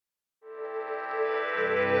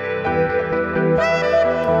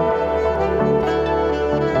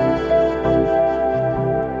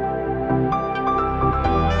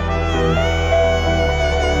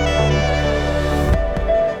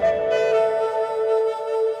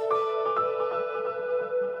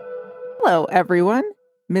Hello, everyone.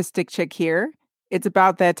 Mystic Chick here. It's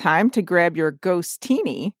about that time to grab your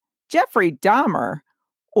ghostini, Jeffrey Dahmer,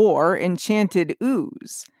 or Enchanted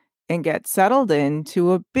Ooze and get settled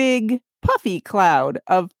into a big, puffy cloud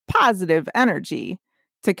of positive energy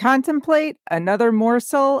to contemplate another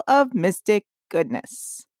morsel of mystic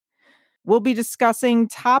goodness. We'll be discussing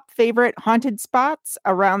top favorite haunted spots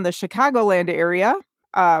around the Chicagoland area.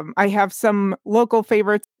 I have some local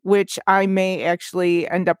favorites, which I may actually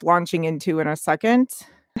end up launching into in a second.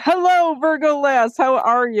 Hello, Virgo Lass. How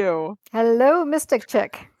are you? Hello, Mystic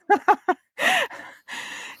Chick.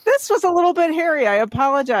 This was a little bit hairy. I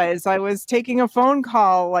apologize. I was taking a phone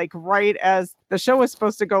call like right as the show was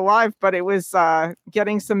supposed to go live, but it was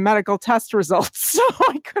getting some medical test results, so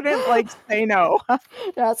I couldn't say no.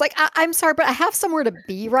 Yeah, it's like, I'm sorry, but I have somewhere to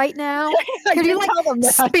be right now. Can you tell them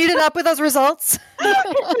that. speed it up with those results?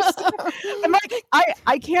 I'm like,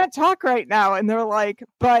 I can't talk right now. And they're like,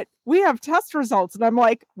 but we have test results. And I'm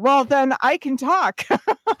like, well, then I can talk.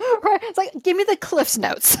 Right. It's like, give me the Cliff's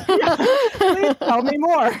Notes. Please tell me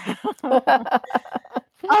more.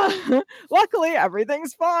 Luckily,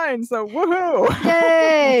 everything's fine. So woohoo.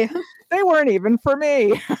 Yay. They weren't even for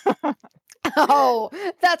me. Oh,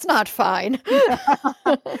 that's not fine.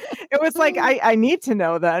 It was like, I need to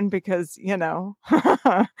know then because,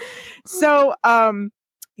 So,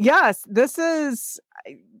 yes, this is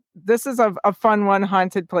a fun one,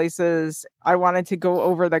 Haunted Places. I wanted to go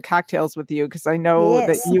over the cocktails with you because I know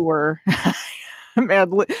that you were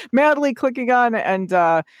madly clicking on, and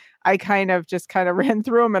I kind of ran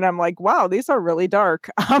through them, and I'm like, wow, these are really dark.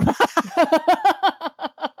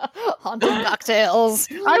 Haunted cocktails.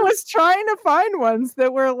 I was trying to find ones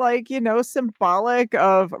that were symbolic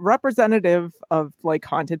of representative of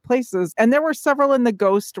haunted places. And there were several in the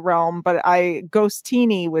ghost realm, but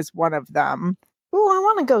Ghostini was one of them. Ooh, I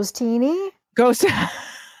want a ghostini. Ghost.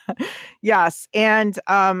 Yes. And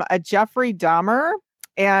a Jeffrey Dahmer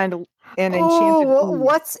and an Enchanted Ooze.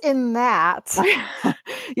 What's in that?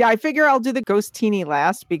 Yeah, I figure I'll do the ghostini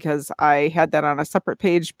last because I had that on a separate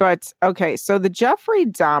page. But okay, so the Jeffrey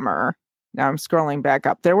Dahmer, now I'm scrolling back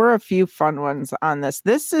up. There were a few fun ones on this.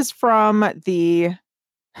 This is from the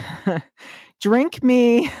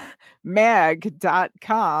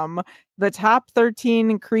drinkmemag.com, the top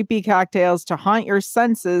 13 creepy cocktails to haunt your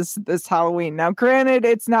senses this Halloween. Now, granted,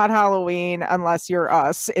 it's not Halloween unless you're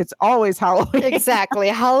us. It's always Halloween. Exactly.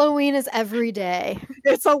 Halloween is every day.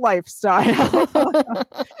 It's a lifestyle.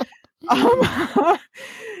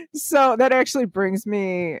 So that actually brings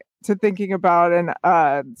me to thinking about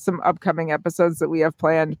some upcoming episodes that we have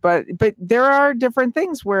planned. But there are different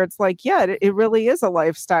things where it's like, yeah, it really is a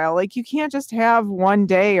lifestyle. Like you can't just have one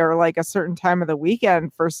day or like a certain time of the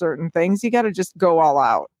weekend for certain things. You got to just go all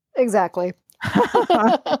out. Exactly.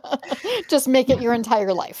 Just make it your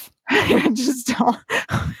entire life.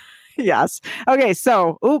 Yes. Okay.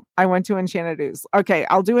 So, I went to Enchanted Ooze. Okay.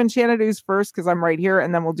 I'll do Enchanted Ooze first because I'm right here,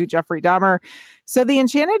 and then we'll do Jeffrey Dahmer. So the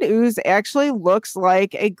Enchanted Ooze actually looks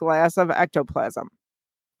like a glass of ectoplasm.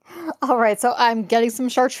 All right. So I'm getting some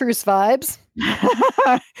chartreuse vibes.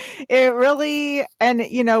 It really, and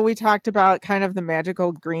we talked about kind of the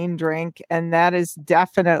magical green drink, and that is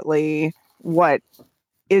definitely what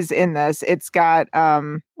is in this. It's got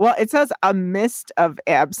it says a mist of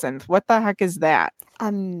absinthe. What the heck is that?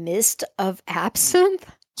 A mist of absinthe?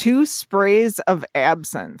 2 sprays of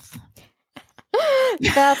absinthe.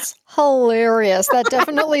 That's hilarious. That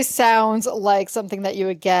definitely sounds like something that you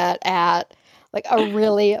would get at like a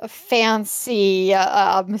really fancy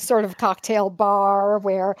sort of cocktail bar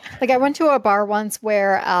where, like, I went to a bar once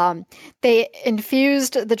where they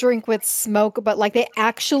infused the drink with smoke, but like they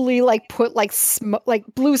actually like put like smoke, like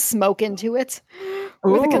blew smoke into it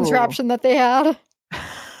with a contraption that they had.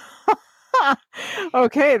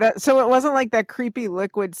 Okay, so it wasn't like that creepy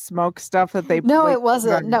liquid smoke stuff that they. No, it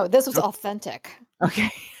wasn't. No, this was authentic. Okay.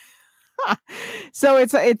 So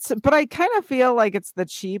it's, but I kind of feel like it's the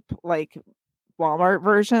cheap like Walmart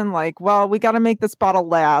version. Like, well, we got to make this bottle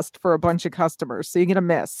last for a bunch of customers, so you get a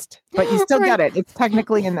mist, but you still get it. It's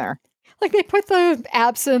technically in there. Like they put the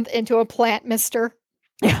absinthe into a plant mister.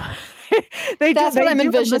 Yeah, That's what I'm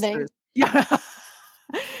envisioning. Yeah.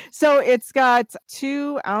 So it's got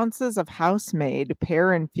 2 ounces of house-made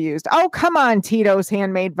pear infused. Oh, come on, Tito's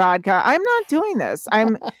handmade vodka. I'm not doing this.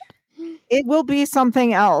 It will be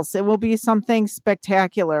something else. It will be something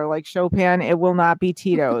spectacular like Chopin. It will not be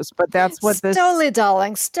Tito's, but that's what this. Stoli,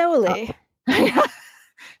 darling, Stoli.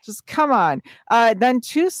 Just come on. Then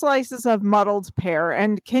 2 slices of muddled pear.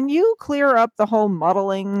 And can you clear up the whole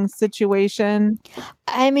muddling situation?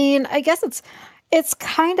 I mean, I guess it's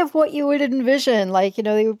kind of what you would envision. Like,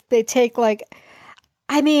 they take like,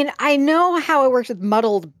 I mean, I know how it works with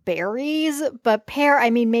muddled berries, but pear, I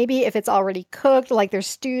mean, maybe if it's already cooked, like there's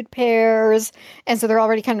stewed pears, and so they're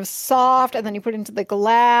already kind of soft, and then you put it into the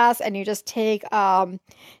glass and you just take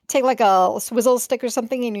like a swizzle stick or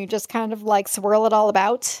something and you just kind of like swirl it all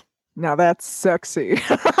about. Now that's sexy.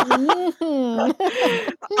 Mhm.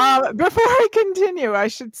 Before I continue, I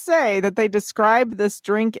should say that they describe this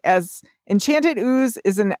drink as Enchanted Ooze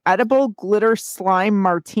is an edible glitter slime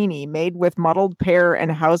martini made with muddled pear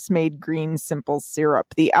and house-made green simple syrup.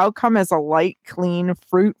 The outcome is a light, clean,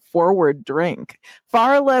 fruit-forward drink,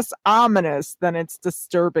 far less ominous than its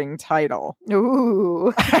disturbing title.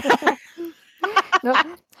 Ooh. No,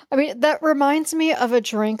 I mean, that reminds me of a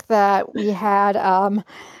drink that we had.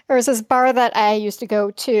 There was this bar that I used to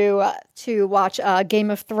go to watch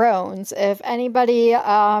Game of Thrones. If anybody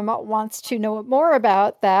wants to know more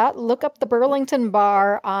about that, look up the Burlington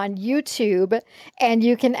Bar on YouTube, and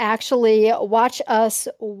you can actually watch us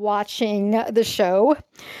watching the show.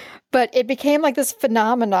 But it became like this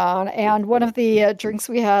phenomenon, and one of the drinks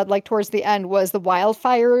we had, like towards the end, was the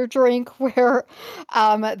wildfire drink, where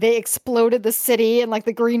they exploded the city and like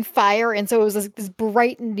the green fire, and so it was this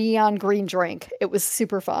bright neon green drink. It was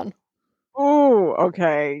super fun. Oh,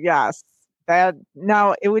 okay. Yes. That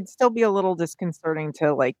now it would still be a little disconcerting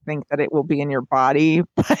to like think that it will be in your body,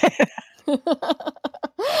 but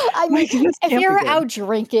I mean, like this if can't be you're good. out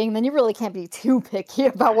drinking, then you really can't be too picky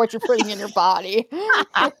about what you're putting in your body.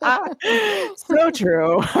 So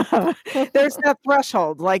true. There's that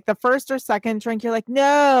threshold. Like the first or second drink, you're like,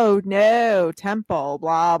 no, no, temple,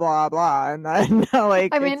 blah, blah, blah. And then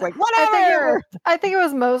like I it's mean, like, whatever. I think it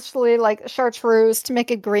was mostly like chartreuse to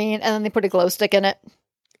make it green, and then they put a glow stick in it.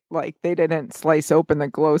 Like they didn't slice open the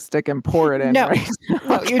glow stick and pour it in, No, right?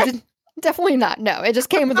 no, you Okay. did definitely not. No, it just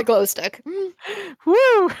came with a glow stick.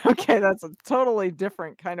 Woo. Okay, that's a totally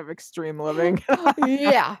different kind of extreme living.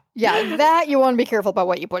 Yeah, yeah, that you want to be careful about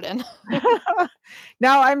what you put in.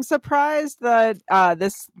 Now I'm surprised that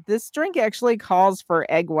this drink actually calls for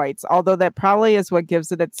egg whites, although that probably is what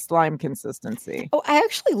gives it its slime consistency. Oh, I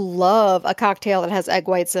actually love a cocktail that has egg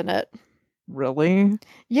whites in it. Really?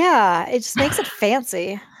 Yeah, it just makes it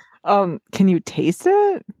fancy. Can you taste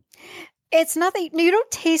it? It's nothing. No, you don't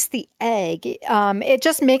taste the egg. It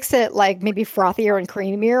just makes it like maybe frothier and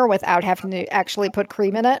creamier without having to actually put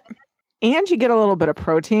cream in it. And you get a little bit of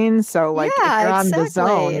protein, so like if Yeah, you're on the zone,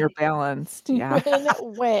 exactly. you're balanced. Yeah.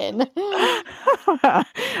 Win-win. All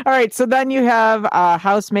right, so then you have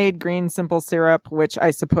house-made green simple syrup, which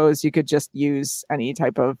I suppose you could just use any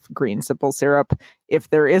type of green simple syrup if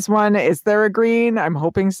there is one. Is there a green? I'm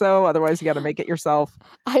hoping so. Otherwise, you got to make it yourself.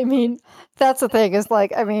 I mean, that's the thing is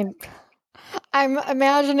like, I mean, I'm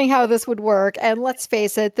imagining how this would work, and let's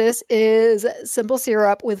face it, this is simple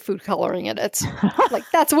syrup with food coloring in it. Like,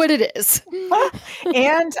 that's what it is.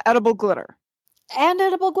 And edible glitter. And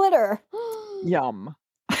edible glitter. Yum.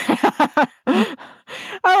 All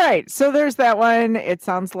right, so there's that one. It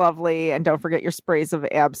sounds lovely, and don't forget your sprays of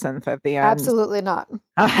absinthe at the end. Absolutely not.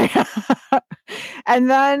 And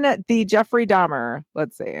then the Jeffrey Dahmer.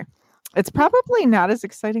 Let's see. It's probably not as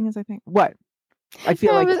exciting as I think. What? I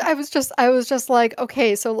feel No, like I was just like,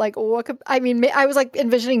 okay, so like, what could I mean? I was like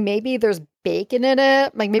envisioning maybe there's bacon in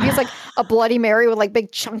it, like maybe it's like a Bloody Mary with like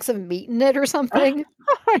big chunks of meat in it or something.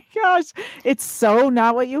 oh my gosh, it's so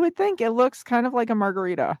not what you would think. It looks kind of like a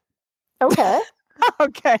margarita. Okay.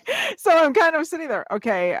 Okay, so I'm kind of sitting there.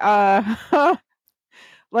 Okay,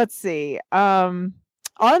 let's see.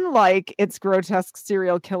 Unlike its grotesque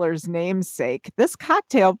serial killer's namesake, this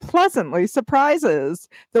cocktail pleasantly surprises.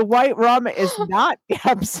 The white rum is not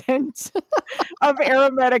absent of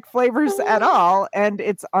aromatic flavors at all, and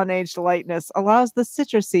its unaged lightness allows the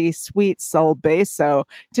citrusy, sweet Solbeso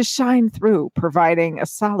to shine through, providing a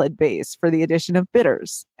solid base for the addition of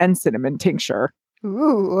bitters and cinnamon tincture.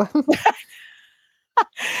 Ooh.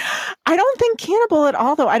 I don't think cannibal at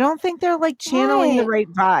all, though. I don't think they're like channeling the Right.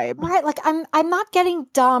 right vibe. Right. Like I'm not getting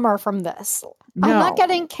Dahmer from this. I'm not No,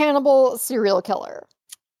 getting cannibal serial killer.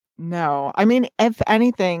 no. I mean, if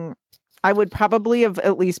anything, I would probably have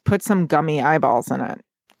at least put some gummy eyeballs in it.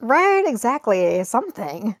 Right, exactly.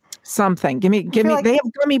 Something. Something. Give me. feel like They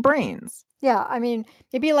have gummy brains. Yeah, I mean,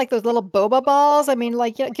 maybe like those little boba balls. I mean,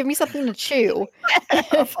 like, yeah, give me something to chew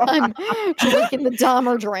if I'm drinking the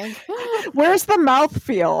Dahmer drink. Where's the mouth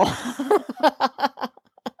feel?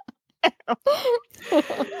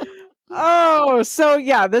 Oh, so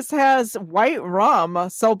yeah, this has white rum,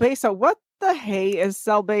 Solbeso. What the hey is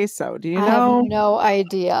Solbeso? Do you I have know? no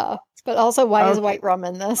idea. But also, why is Okay. white rum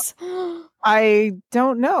in this? I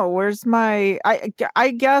don't know. Where's my I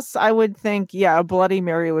guess I would think, yeah, a Bloody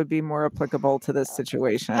Mary would be more applicable to this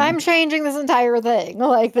situation. I'm changing this entire thing.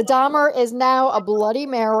 Like the Dahmer is now a Bloody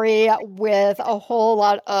Mary with a whole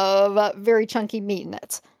lot of very chunky meat in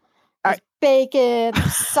it. I, There's bacon,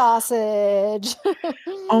 there's sausage.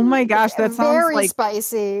 oh my It's gosh, that sounds very like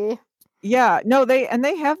spicy. yeah, no, they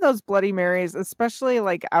have those Bloody Marys, especially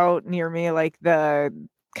like out near me, like the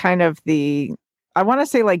kind of the I want to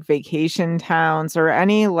say like vacation towns or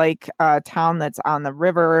any like town that's on the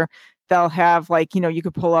river. They'll have like, you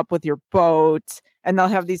could pull up with your boat and they'll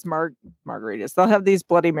have these margaritas. They'll have these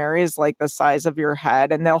Bloody Marys like the size of your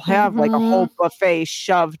head, and they'll have like a Hmm. whole buffet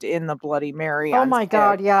shoved in the Bloody Mary Oh on my stick.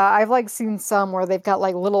 God, yeah. I've like seen some where they've got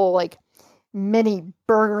like little like mini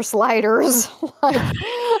burger sliders. Like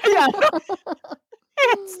Yeah.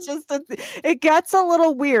 It's just it gets a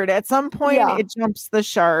little weird. At some point, yeah. it jumps the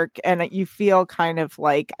shark, and you feel kind of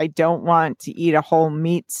like, I don't want to eat a whole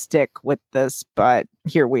meat stick with this, but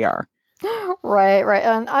here we are. Right, right.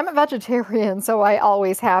 And I'm a vegetarian, so I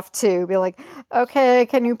always have to be like, okay,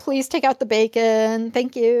 can you please take out the bacon?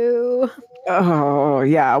 Thank you. Oh,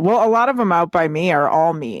 yeah. Well, a lot of them out by me are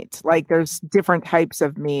all meat. Like there's different types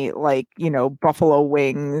of meat, like, buffalo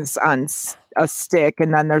wings on a stick,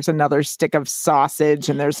 and then there's another stick of sausage,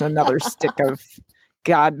 and there's another stick of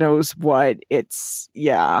God knows what.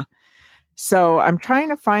 Yeah. So I'm trying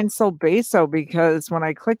to find Solbeso because when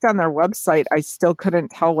I clicked on their website, I still couldn't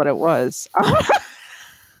tell what it was.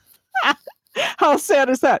 How sad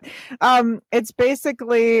is that? It's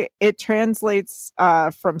basically it translates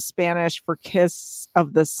from Spanish for kiss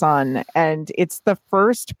of the sun, and it's the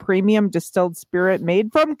first premium distilled spirit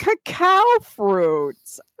made from cacao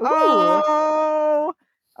fruits. Ooh. Oh,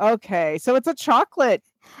 okay. So it's a chocolate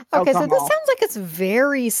Okay, so this alcohol. sounds like it's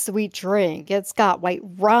very sweet drink. It's got white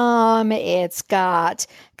rum, it's got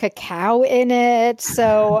cacao in it.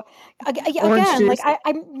 So Orange again, like juice.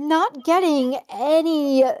 I'm not getting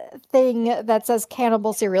anything that says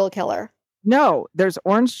cannibal serial killer. No, there's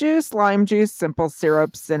orange juice, lime juice, simple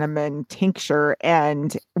syrup, cinnamon, tincture,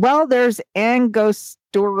 and well, there's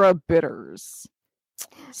Angostura bitters.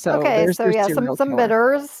 So Okay, there's so your yeah, some serial some killer.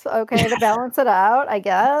 bitters, okay, to balance it out, I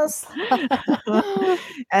guess.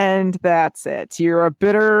 And that's it. You're a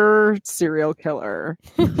bitter serial killer.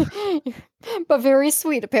 But very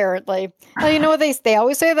sweet, apparently. You know what they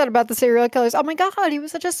always say that about the serial killers. Oh my God, he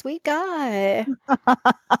was such a sweet guy.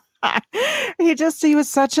 He was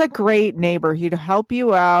such a great neighbor. He'd help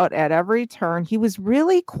you out at every turn. He was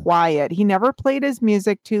really quiet. He never played his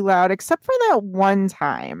music too loud, except for that one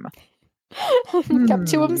time. Kept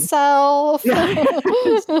to Hmm. himself. Yeah.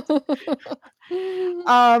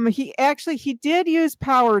 He did use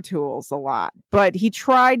power tools a lot, but he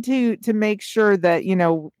tried to make sure that,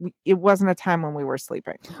 it wasn't a time when we were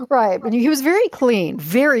sleeping. Right, but he was very clean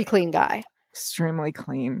guy. Extremely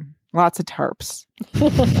clean. Lots of tarps.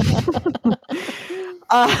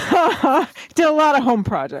 Did a lot of home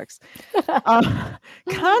projects.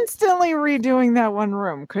 Constantly redoing that one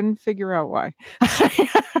room. Couldn't figure out why.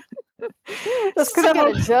 Just couldn't get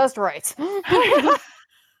it just right.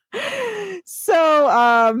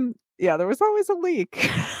 So, yeah, there was always a leak.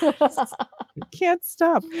 Can't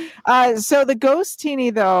stop. So the ghost teeny,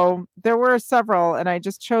 though, there were several, and I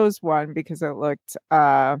just chose one because it looked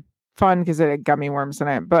fun because it had gummy worms in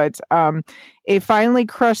it. But a finely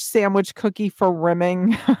crushed sandwich cookie for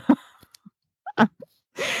rimming.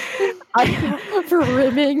 For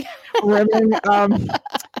rimming. Rimming.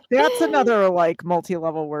 That's another like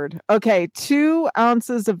multi-level word. Okay, 2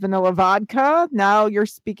 ounces of vanilla vodka. Now you're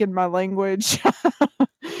speaking my language.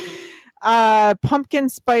 Pumpkin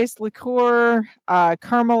spice liqueur,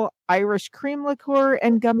 caramel Irish cream liqueur,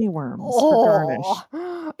 and gummy worms for garnish.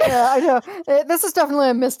 Yeah, I know. This is definitely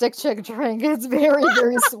a Mystic Chick drink. It's very,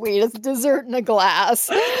 very sweet. It's dessert in a glass.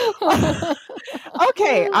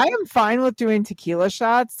 Okay, I am fine with doing tequila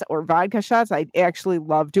shots or vodka shots. I actually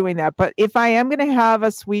love doing that. But if I am going to have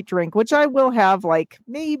a sweet drink, which I will have like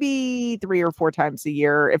maybe 3 or 4 times a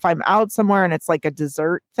year, if I'm out somewhere and it's like a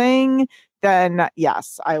dessert thing, then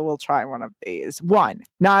yes, I will try one of these.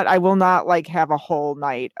 I will not like have a whole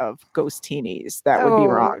night of ghostinis. That would be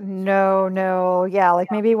wrong. No, no. Yeah,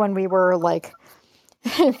 like maybe when we were like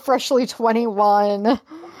freshly 21.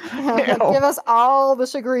 Like, Ew. give us all the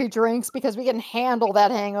sugary drinks because we can handle that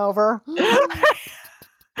hangover.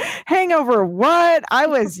 Hangover what? I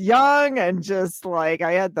was young and just like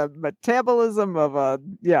I had the metabolism of a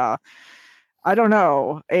yeah. I don't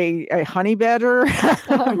know, a honey badger.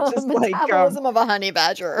 Just like Metabolism of a honey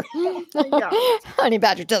badger. yeah. Honey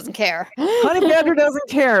badger doesn't care. Honey badger doesn't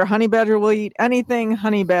care. Honey badger will eat anything.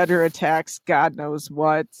 Honey badger attacks God knows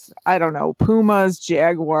what. I don't know, pumas,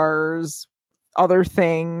 jaguars, other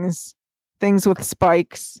things, things with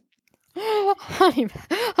spikes.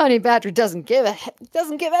 Honey badger doesn't give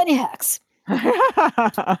any hecks.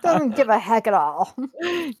 Doesn't give a heck at all.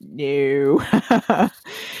 No.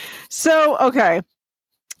 So, okay.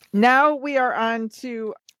 Now we are on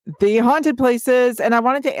to the haunted places. And I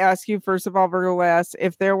wanted to ask you, first of all, Virgo Lass,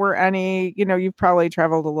 if there were any, you've probably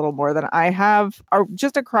traveled a little more than I have, or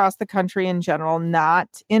just across the country in general,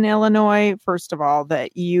 not in Illinois, first of all,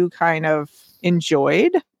 that you kind of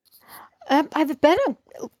enjoyed. I've been,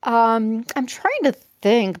 I'm trying to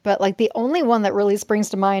think, but like the only one that really springs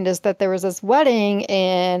to mind is that there was this wedding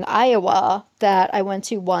in Iowa that I went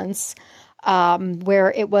to once,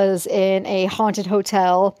 where it was in a haunted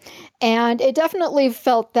hotel, and it definitely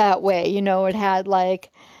felt that way. It had like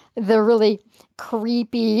the really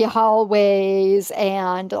creepy hallways,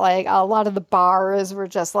 and like a lot of the bars were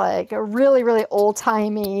just like really, really old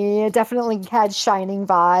timey. It definitely had Shining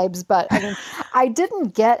vibes, but I mean, I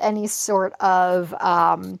didn't get any sort of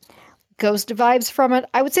ghost vibes from it.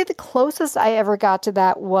 I would say the closest I ever got to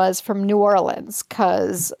that was from New Orleans,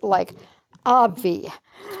 because like, obvi.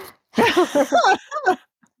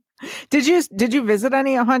 Did you visit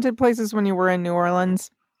any haunted places when you were in New Orleans?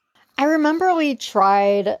 I remember we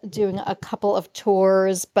tried doing a couple of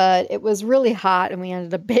tours, but it was really hot and we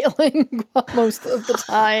ended up bailing most of the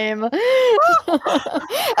time.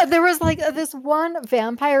 There was like this one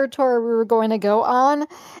vampire tour we were going to go on,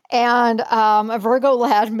 and a Virgo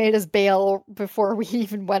lad made us bail before we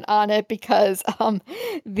even went on it, because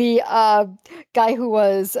the guy who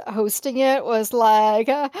was hosting it was like,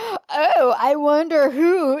 "Oh, I wonder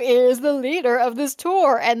who is the leader of this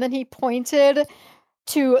tour," and then he pointed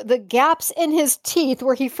to the gaps in his teeth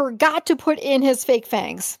where he forgot to put in his fake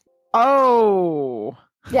fangs. Oh.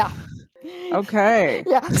 Yeah. Okay.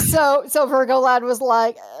 Yeah. So Virgo lad was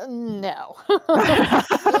like, no.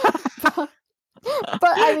 But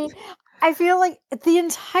I mean, I feel like the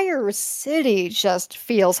entire city just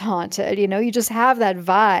feels haunted. You just have that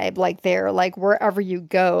vibe like there, like wherever you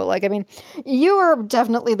go. Like, I mean, you are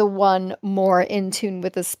definitely the one more in tune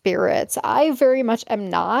with the spirits. I very much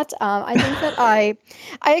am not. I think that I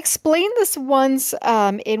explained this once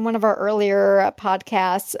in one of our earlier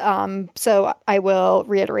podcasts. So I will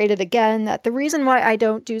reiterate it again, that the reason why I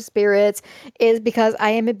don't do spirits is because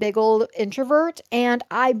I am a big old introvert, and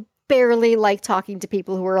I barely like talking to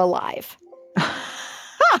people who are alive.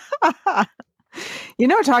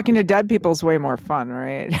 Talking to dead people's way more fun,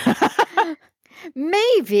 right?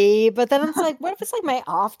 Maybe, but then it's like, what if it's like my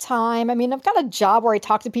off time? I mean, I've got a job where I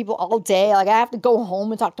talk to people all day. Like, I have to go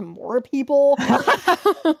home and talk to more people.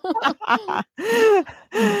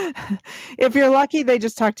 If you're lucky, they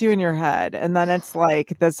just talk to you in your head. And then it's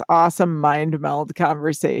like this awesome mind meld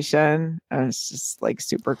conversation. And it's just like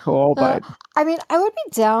super cool. But I mean, I would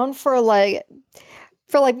be down for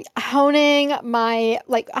honing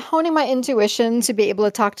my intuition to be able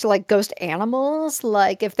to talk to like ghost animals.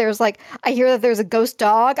 Like if there's like, I hear that there's a ghost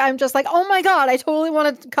dog, I'm just like, oh my God, I totally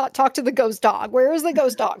want to talk to the ghost dog. Where is the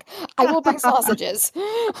ghost dog? I will bring sausages.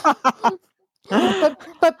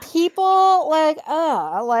 But people like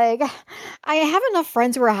I have enough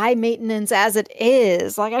friends who are high maintenance as it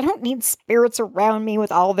is. Like I don't need spirits around me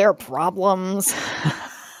with all their problems.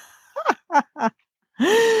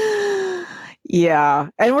 Yeah.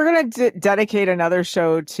 And we're going to dedicate another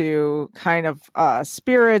show to kind of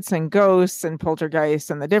spirits and ghosts and poltergeists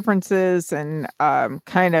and the differences and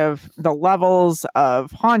kind of the levels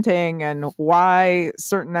of haunting and why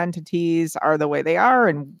certain entities are the way they are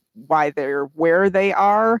and why they're where they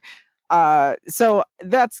are. So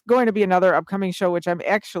that's going to be another upcoming show, which I'm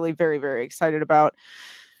actually very, very excited about.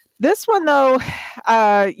 This one, though,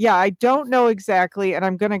 I don't know exactly, and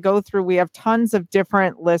I'm going to go through. We have tons of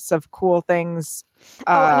different lists of cool things.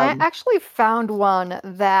 And I actually found one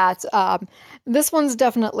that this one's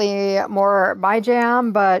definitely more my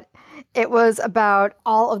jam, but it was about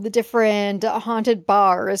all of the different haunted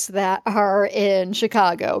bars that are in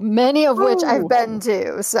Chicago, many of which I've been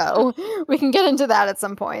to. So we can get into that at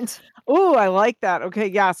some point. Oh, I like that. Okay,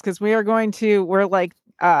 yes, because we're going to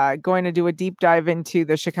do a deep dive into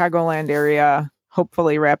the Chicagoland area,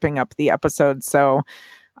 hopefully wrapping up the episode. So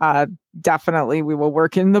definitely we will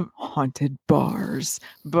work in the haunted bars.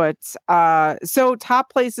 But so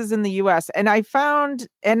top places in the US, and I've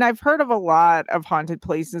heard of a lot of haunted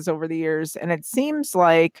places over the years, and it seems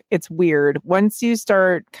like it's weird. Once you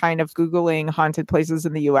start kind of Googling haunted places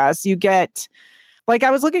in the US, you get, like,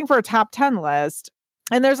 I was looking for a top 10 list,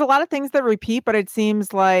 and there's a lot of things that repeat, but it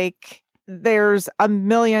seems like there's a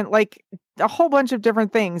million, like a whole bunch of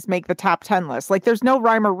different things make the top 10 list. Like there's no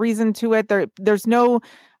rhyme or reason to it. There's no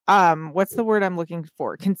what's the word I'm looking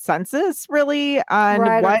for? Consensus really on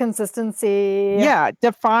Right, or what, consistency. yeah,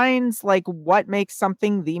 defines like what makes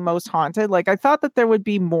something the most haunted. Like I thought that there would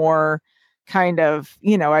be more kind of,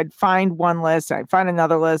 I'd find one list, I'd find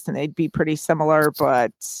another list and they'd be pretty similar,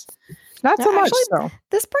 but not Now, so much actually, so.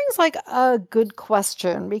 this brings like a good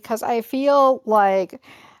question because I feel like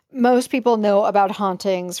most people know about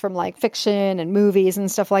hauntings from like fiction and movies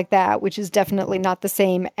and stuff like that, which is definitely not the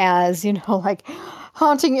same as, like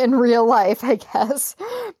haunting in real life, I guess.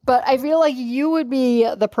 But I feel like you would be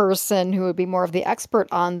the person who would be more of the expert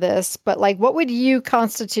on this. But like, what would you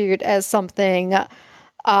constitute as something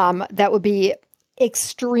that would be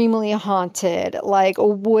extremely haunted? Like,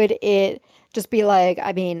 would it just be like,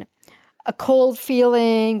 I mean, a cold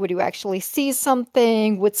feeling? Would you actually see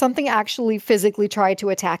something? Would something actually physically try to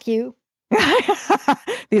attack you?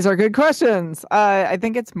 These are good questions. I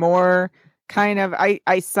think it's more kind of,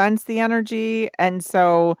 I sense the energy, and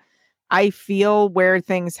so I feel where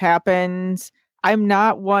things happened. I'm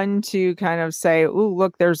not one to kind of say, "Ooh,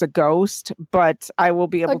 look, there's a ghost," but I will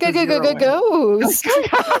be A able to zero in. ghost.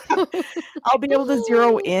 I'll be able to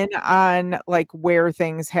zero in on like where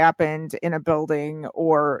things happened in a building,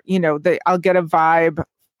 or I'll get a vibe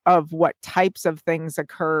of what types of things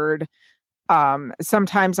occurred.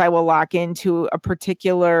 Sometimes I will lock into a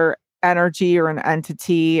particular energy or an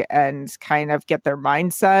entity and kind of get their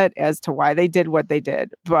mindset as to why they did what they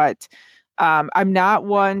did. But I'm not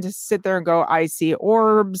one to sit there and go, I see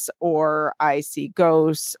orbs or I see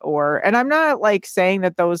ghosts, and I'm not like saying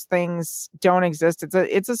that those things don't exist.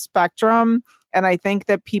 It's a spectrum. And I think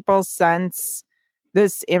that people sense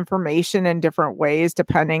this information in different ways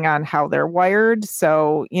depending on how they're wired.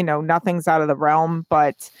 So, nothing's out of the realm.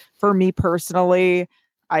 But for me personally,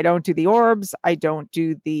 I don't do the orbs. I don't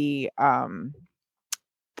do the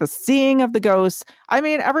seeing of the ghosts. I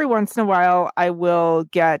mean, every once in a while I will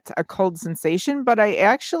get a cold sensation, but I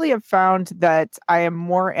actually have found that I am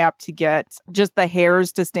more apt to get just the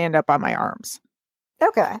hairs to stand up on my arms.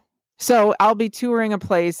 Okay. So I'll be touring a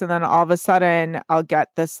place and then all of a sudden I'll get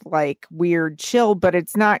this like weird chill, but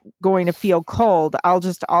it's not going to feel cold. I'll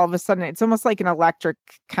just all of a sudden, it's almost like an electric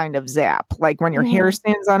kind of zap, like when your hair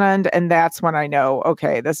stands on end. And that's when I know,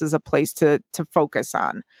 okay, this is a place to focus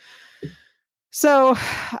on. So,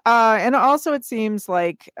 and also it seems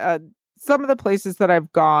like some of the places that I've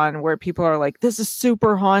gone where people are like, this is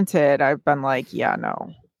super haunted, I've been like, yeah,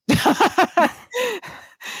 no.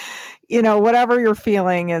 Whatever you're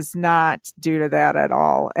feeling is not due to that at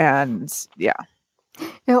all. And yeah.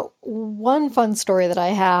 One fun story that I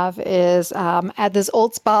have is at this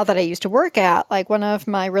old spa that I used to work at, like one of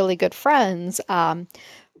my really good friends,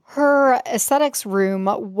 her aesthetics room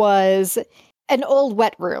was an old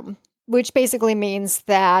wet room, which basically means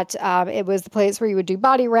that it was the place where you would do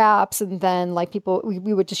body wraps, and then like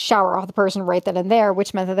we would just shower off the person right then and there,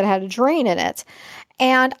 which meant that it had a drain in it.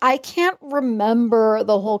 And I can't remember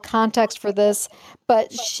the whole context for this,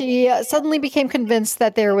 but she suddenly became convinced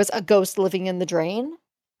that there was a ghost living in the drain.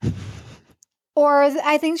 Or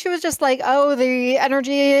I think she was just like, oh, the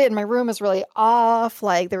energy in my room is really off.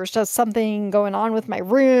 Like there was just something going on with my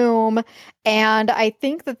room. And I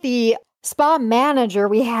think that the spa manager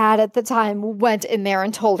we had at the time went in there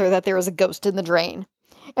and told her that there was a ghost in the drain.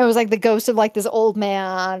 It was like the ghost of like this old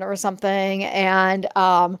man or something. And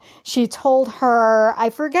she told her, I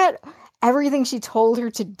forget everything she told her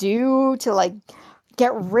to do to like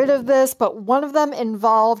get rid of this, but one of them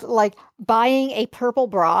involved like buying a purple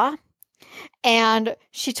bra. And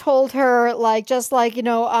she told her like, just like,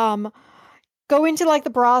 go into like the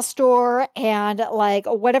bra store and like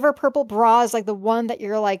whatever purple bra is like the one that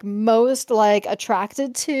you're like most like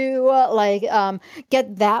attracted to, like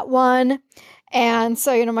get that one. And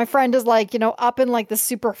so, my friend is like, up in like the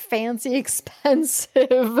super fancy,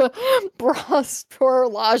 expensive bra store,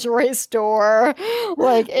 lingerie store,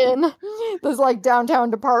 like in this like downtown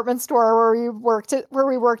department store where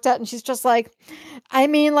we worked at. And she's just like, I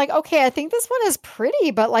mean, like, okay, I think this one is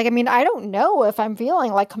pretty, but like, I mean, I don't know if I'm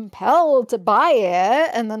feeling like compelled to buy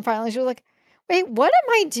it. And then finally she was like, wait, what am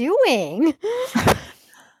I doing?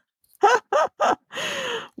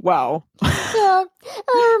 Wow. Yeah. And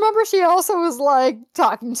I remember she also was like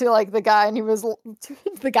talking to like the guy, and he was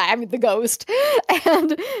the ghost.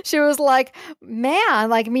 And she was like, man,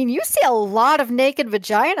 like, I mean, you see a lot of naked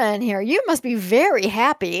vagina in here. You must be very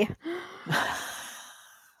happy.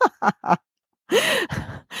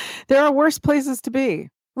 There are worse places to be.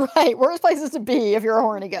 Right. Worst places to be if you're a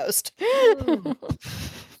horny ghost.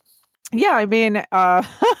 Yeah, I mean, I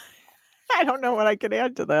don't know what I could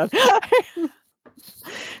add to that.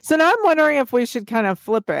 So now I'm wondering if we should kind of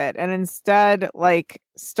flip it and instead like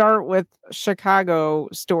start with Chicago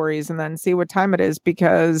stories and then see what time it is,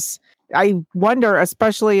 because I wonder,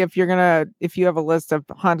 especially if you have a list of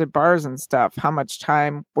haunted bars and stuff, how much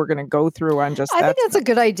time we're gonna go through on just I that. think that's a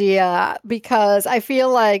good idea, because I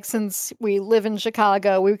feel like since we live in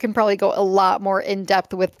Chicago, we can probably go a lot more in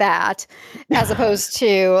depth with that, as opposed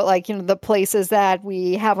to like, the places that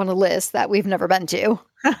we have on a list that we've never been to.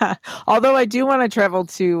 Although I do want to travel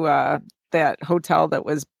to that hotel that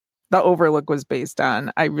was the Overlook was based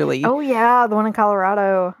on. Oh yeah, the one in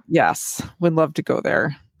Colorado. Yes, would love to go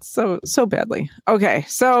there so badly. Okay,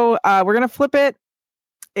 so we're gonna flip it.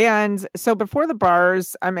 And so before the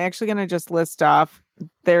bars, I'm actually going to just list off.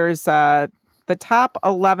 There's the top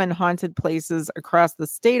 11 haunted places across the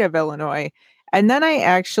state of Illinois. And then I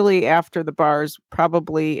actually, after the bars,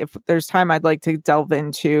 probably, if there's time, I'd like to delve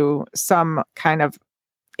into some kind of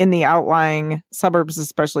in the outlying suburbs,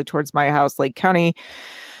 especially towards my house, Lake County,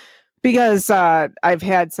 because I've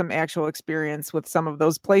had some actual experience with some of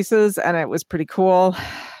those places and it was pretty cool.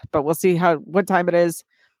 But we'll see what time it is.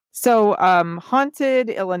 So, Haunted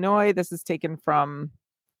Illinois, this is taken from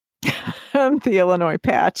the Illinois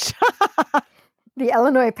Patch. The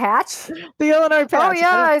Illinois Patch? The Illinois Patch. Oh,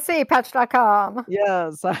 yeah, I see. Patch.com.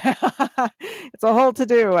 Yes. It's a whole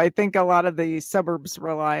to-do. I think a lot of the suburbs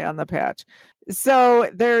rely on the Patch. So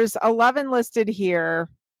there's 11 listed here.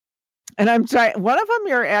 And I'm trying, one of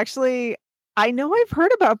them I know I've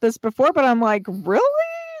heard about this before, but I'm like, really?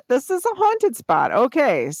 This is a haunted spot.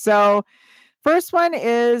 Okay, so first one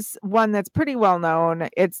is one that's pretty well known.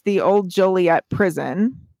 It's the old Joliet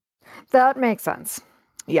prison. That makes sense.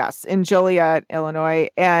 Yes, in Joliet, Illinois.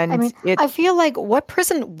 And I mean, I feel like what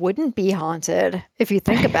prison wouldn't be haunted if you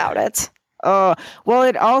think about it? Oh, well,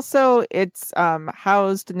 it's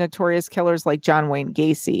housed notorious killers like John Wayne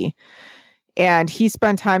Gacy. And he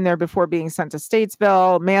spent time there before being sent to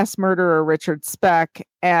Statesville, mass murderer Richard Speck,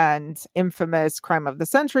 and infamous crime of the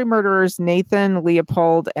century murderers Nathan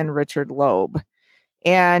Leopold and Richard Loeb.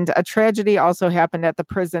 And a tragedy also happened at the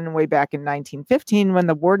prison way back in 1915 when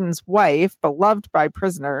the warden's wife, beloved by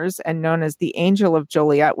prisoners and known as the Angel of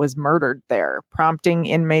Joliet, was murdered there, prompting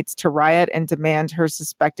inmates to riot and demand her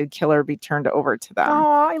suspected killer be turned over to them.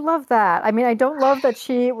 Oh, I love that. I mean, I don't love that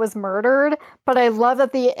she was murdered, but I love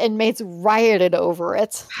that the inmates rioted over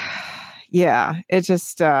it. Yeah, it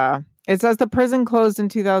just, it says the prison closed in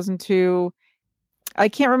 2002. I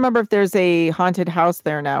can't remember if there's a haunted house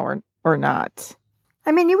there now or not.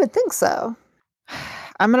 I mean, you would think so.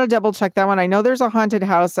 I'm going to double check that one. I know there's a haunted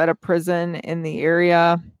house at a prison in the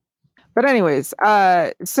area. But anyways,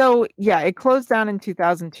 so yeah, it closed down in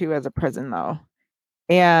 2002 as a prison though.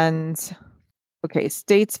 And okay,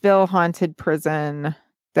 Statesville Haunted Prison.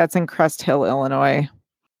 That's in Crest Hill, Illinois.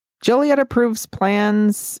 Joliet approves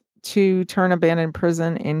plans to turn abandoned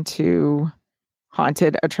prison into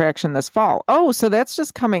haunted attraction this fall. Oh, so that's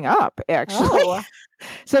just coming up, actually. Oh.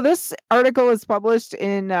 So this article was published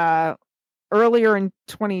in earlier in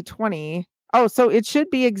 2020. Oh, so it should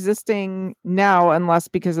be existing now, unless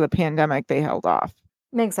because of the pandemic they held off.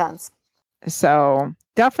 Makes sense. So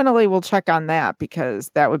definitely we'll check on that because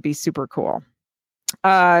that would be super cool.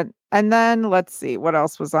 And then let's see what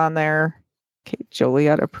else was on there. Okay,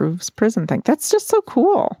 Joliet approves prison thing. That's just so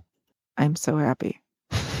cool. I'm so happy.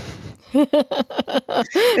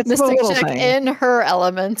 Mystic Chick in her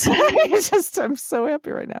element. I'm so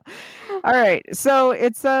happy right now. All right. So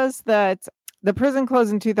it says that the prison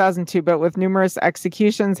closed in 2002, but with numerous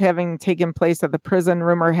executions having taken place at the prison,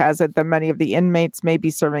 rumor has it that many of the inmates may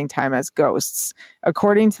be serving time as ghosts.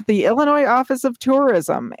 According to the Illinois Office of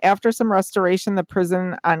Tourism, after some restoration, the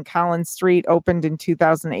prison on Collins Street opened in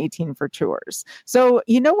 2018 for tours. So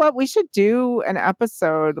you know what? We should do an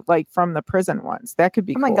episode like from the prison ones. That could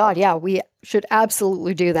be cool. Oh my God. Yeah, we should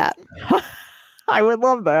absolutely do that. I would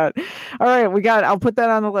love that. All right, I'll put that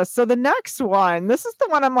on the list. So the next one, this is the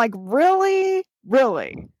one I'm like, really?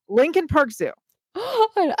 Lincoln Park Zoo.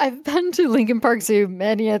 I've been to Lincoln Park Zoo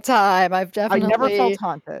many a time. I never felt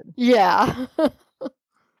haunted. Yeah.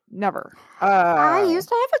 never. I used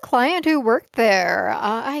to have a client who worked there.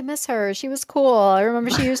 I miss her. She was cool. I remember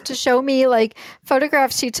she used to show me like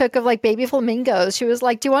photographs she took of like baby flamingos. She was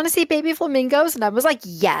like, "Do you want to see baby flamingos?" And I was like,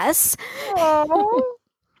 "Yes." Oh,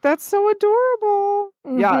 that's so adorable.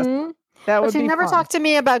 Yes, Mhm. that But would she be never fun. talked to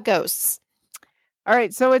me about ghosts. All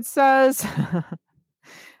right, so it says,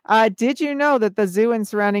 did you know that the zoo and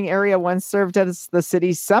surrounding area once served as the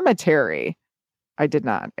city's cemetery? I did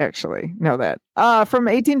not actually know that. From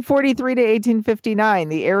 1843 to 1859,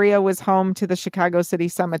 the area was home to the Chicago City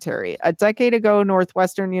Cemetery. A decade ago,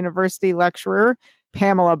 Northwestern University lecturer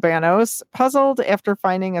Pamela Banos, puzzled after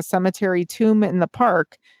finding a cemetery tomb in the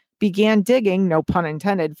park, began digging, no pun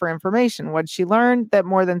intended, for information. What she learned that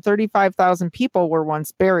more than 35,000 people were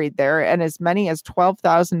once buried there, and as many as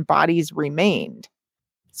 12,000 bodies remained,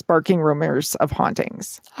 sparking rumors of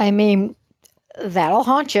hauntings. I mean, that'll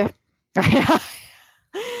haunt you.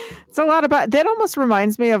 It's a lot about that. Almost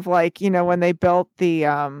reminds me of like, when they built the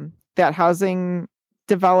that housing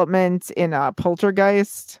development in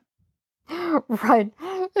Poltergeist. Right.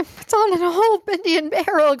 It's on an old Indian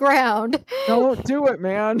burial ground. Don't do it,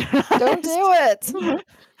 man. Don't do it.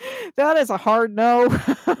 That is a hard no.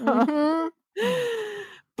 Mhm.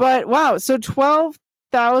 But wow, so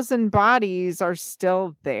 12,000 bodies are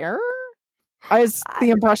still there? Is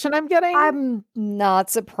the impression I'm getting? I'm not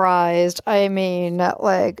surprised. I mean,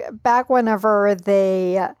 like back whenever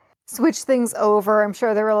they switched things over, I'm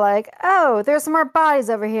sure they were like, "Oh, there's some more bodies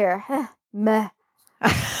over here." Meh.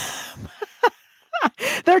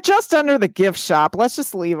 They're just under the gift shop. Let's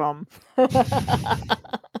just leave them.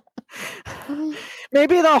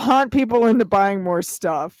 Maybe they'll haunt people into buying more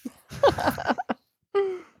stuff.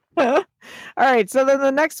 All right. So then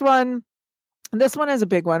the next one, this one is a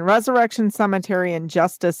big one. Resurrection Cemetery in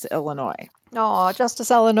Justice, Illinois. Oh,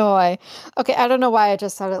 Justice, Illinois. Okay, I don't know why I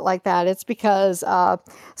just said it like that. It's because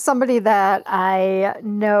somebody that I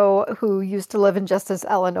know who used to live in Justice,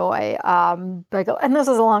 Illinois, and this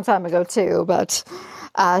was a long time ago too, but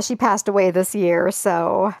she passed away this year.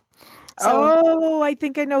 So oh, I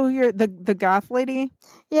think I know who you're the goth lady.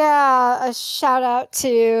 Yeah, a shout out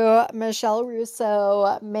to Michelle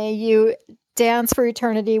Russo. May you dance for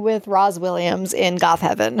eternity with Roz Williams in Goth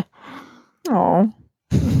Heaven. Oh.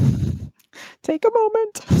 Take a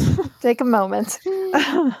moment. Take a moment.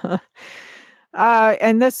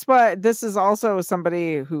 And this is also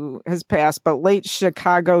somebody who has passed, but late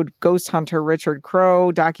Chicago ghost hunter Richard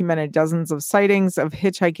Crowe documented dozens of sightings of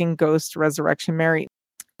hitchhiking ghost Resurrection Mary,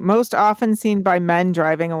 most often seen by men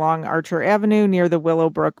driving along Archer Avenue near the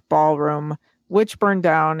Willowbrook Ballroom, which burned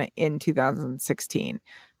down in 2016.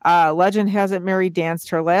 Legend has it Mary danced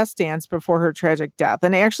her last dance before her tragic death.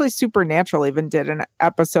 And actually, Supernatural even did an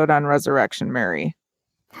episode on Resurrection Mary.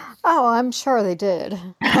 Oh, I'm sure they did.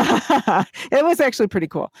 It was actually pretty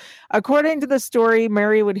cool. According to the story,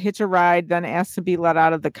 Mary would hitch a ride, then ask to be let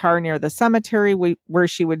out of the car near the cemetery, where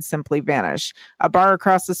she would simply vanish. A bar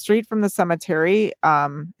across the street from the cemetery,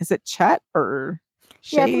 is it Chet or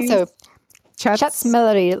Shays? Yeah, I think so.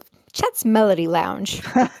 Chet's Melody Lounge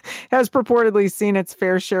has purportedly seen its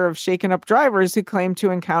fair share of shaken up drivers who claim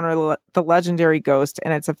to encounter the legendary ghost,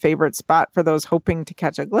 and it's a favorite spot for those hoping to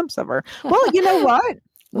catch a glimpse of her. Well, you know what?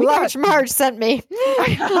 Large Marge sent me.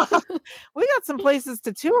 We got some places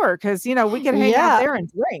to tour because, we can hang out there and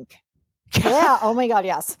drink. Yeah. Oh my God.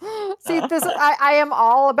 Yes. See, I am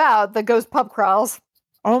all about the ghost pub crawls.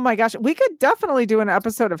 Oh my gosh. We could definitely do an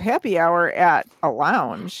episode of Happy Hour at a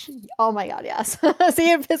lounge. Oh my God. Yes.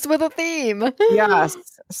 See, it fits with a theme. Yes.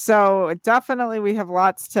 So definitely we have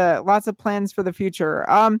lots of plans for the future.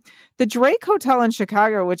 The Drake Hotel in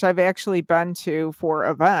Chicago, which I've actually been to for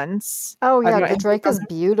events. Oh yeah. The Drake is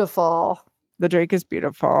beautiful. The Drake is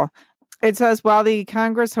beautiful. It says, while the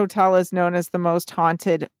Congress Hotel is known as one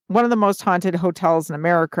of the most haunted hotels in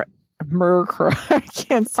America. I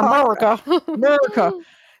can't say America.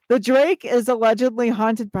 The Drake is allegedly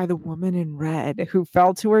haunted by the woman in red who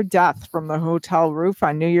fell to her death from the hotel roof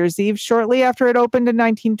on New Year's Eve shortly after it opened in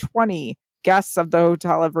 1920. Guests of the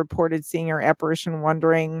hotel have reported seeing her apparition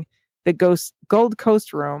wandering the Gold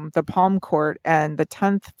Coast room, the Palm Court, and the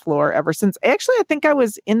 10th floor ever since. Actually, I think I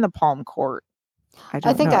was in the Palm Court.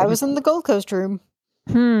 I think I was in the Gold Coast room.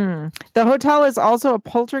 The hotel is also a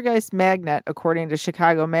poltergeist magnet, according to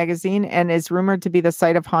Chicago Magazine, and is rumored to be the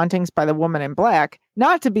site of hauntings by the woman in black,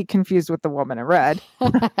 not to be confused with the woman in red.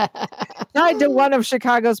 Tied to one of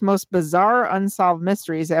Chicago's most bizarre unsolved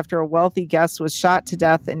mysteries after a wealthy guest was shot to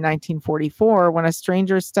death in 1944 when a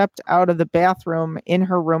stranger stepped out of the bathroom in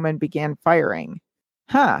her room and began firing.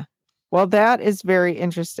 Well, that is very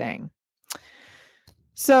interesting.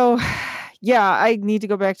 So, yeah, I need to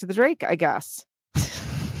go back to the Drake, I guess.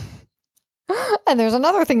 And there's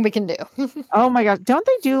another thing we can do. Oh my gosh. Don't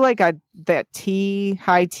they do like that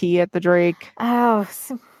high tea at the Drake? Oh,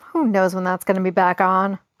 who knows when that's going to be back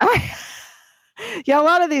on? Yeah, a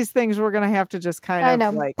lot of these things we're going to have to just kind I of know,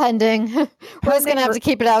 like pending. We're just going to have to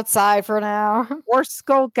keep it outside for now. or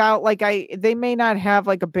skulk out. Like they may not have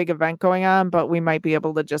like a big event going on, but we might be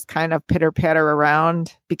able to just kind of pitter patter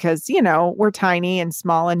around because, we're tiny and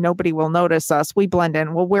small and nobody will notice us. We blend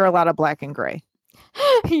in. We'll wear a lot of black and gray.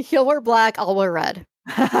 You'll wear black, I'll wear red.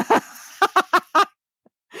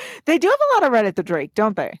 They do have a lot of red at the Drake,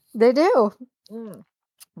 don't they? They do.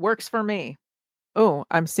 Works for me. Oh,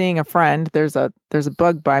 I'm seeing a friend. There's a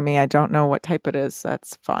bug by me. I don't know what type it is.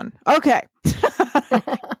 That's fun. Okay.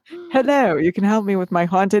 Hello, you can help me with my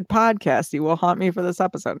haunted podcast. You will haunt me for this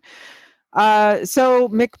episode. So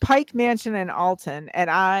McPike Mansion in Alton, and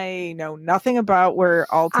I know nothing about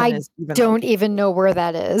where Alton is. I don't even know where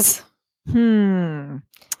that is.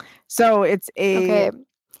 So it's a okay.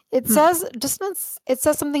 It says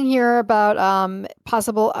something here about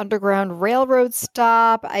possible underground railroad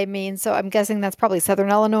stop. So I'm guessing that's probably Southern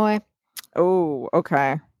Illinois. Oh,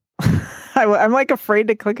 okay. I'm like afraid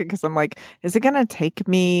to click it because I'm like, is it gonna take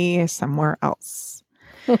me somewhere else?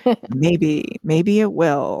 Maybe it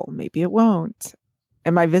will. Maybe it won't.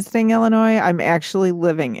 Am I visiting Illinois? I'm actually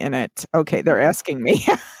living in it. Okay, they're asking me.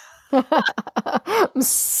 I'm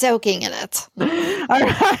soaking in it.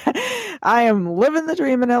 I am living the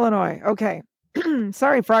dream in Illinois. Okay.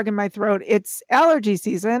 Sorry, frog in my throat. It's allergy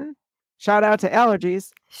season. Shout out to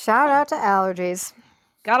allergies. Shout out to allergies.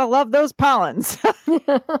 Gotta love those pollens.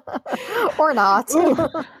 Or not.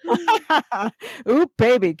 Ooh,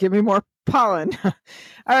 baby, give me more pollen. All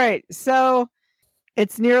right. So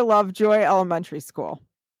it's near Lovejoy Elementary School.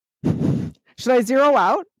 Should I zero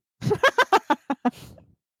out?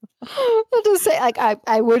 I'll just say, like,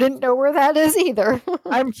 I wouldn't know where that is either.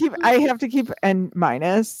 I have to keep and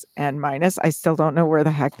minus. I still don't know where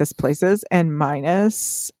the heck this place is. And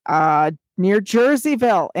minus near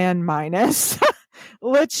Jerseyville and minus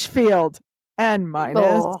Litchfield and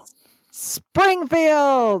minus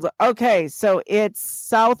Springfield. Okay, so it's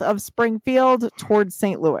south of Springfield towards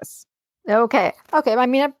St. Louis. Okay. I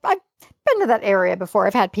mean, I've been to that area before.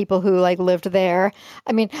 I've had people who like lived there.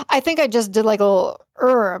 I mean, I think I just did like a little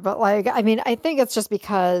but like, I mean, I think it's just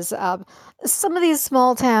because some of these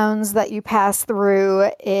small towns that you pass through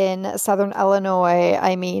in Southern Illinois,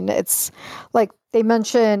 I mean, it's like they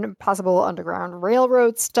mention possible underground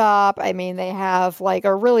railroad stop. I mean, they have like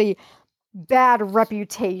a really bad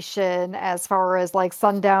reputation as far as like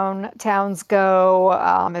sundown towns go.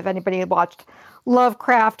 If anybody watched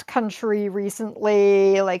Lovecraft Country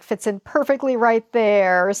recently, like fits in perfectly right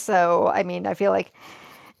there. So, I mean, I feel like,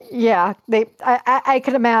 yeah, I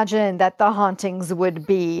could imagine that the hauntings would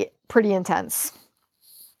be pretty intense.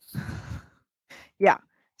 Yeah.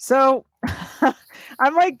 So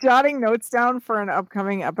I'm like jotting notes down for an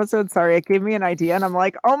upcoming episode. Sorry, it gave me an idea and I'm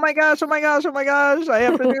like, oh my gosh, I have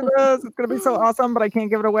to do this. It's going to be so awesome, but I can't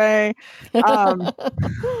give it away. All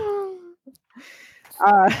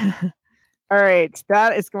right,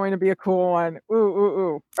 that is going to be a cool one.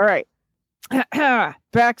 Ooh. All right.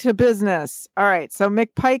 Back to business. All right. So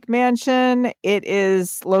McPike Mansion, it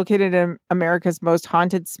is located in America's most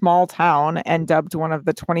haunted small town and dubbed one of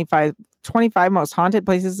the 25 most haunted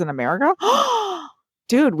places in America.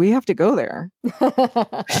 Dude, we have to go there.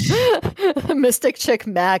 Mystic Chick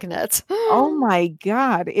Magnet. Oh my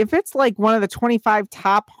God. If it's like one of the 25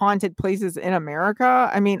 top haunted places in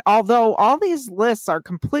America, I mean, although all these lists are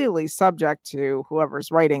completely subject to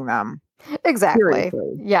whoever's writing them. Exactly.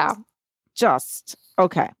 Seriously. Yeah. Just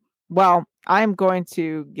okay. Well, I'm going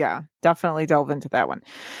to, definitely delve into that one.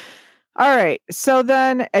 All right. So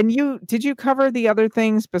then, and did you cover the other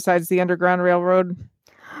things besides the Underground Railroad?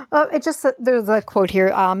 There's a quote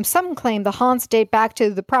here. Some claim the haunts date back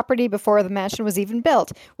to the property before the mansion was even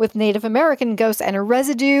built, with Native American ghosts and a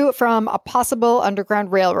residue from a possible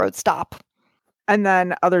Underground Railroad stop. And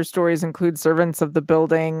then other stories include servants of the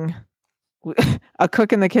building, a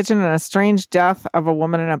cook in the kitchen, and a strange death of a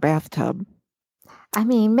woman in a bathtub. I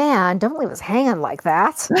mean, man, don't leave us hanging like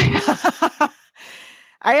that.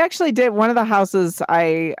 I actually did. One of the houses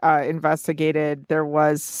I investigated, there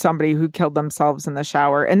was somebody who killed themselves in the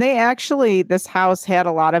shower. And this house had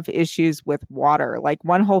a lot of issues with water. Like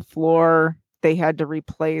one whole floor they had to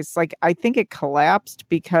replace. Like, I think it collapsed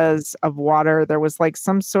because of water. There was like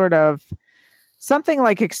something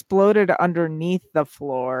like exploded underneath the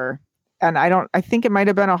floor. And I think it might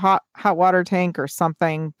have been a hot water tank or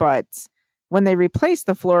something. But when they replaced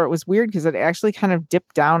the floor, it was weird because it actually kind of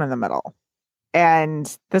dipped down in the middle.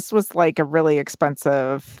 And this was like a really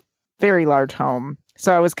expensive, very large home.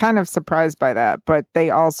 So I was kind of surprised by that. But they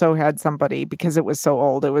also had somebody, because it was so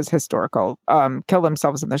old, it was historical, kill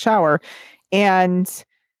themselves in the shower. And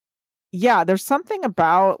yeah, there's something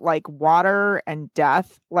about like water and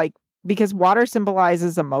death, like because water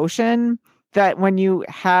symbolizes emotion, that when you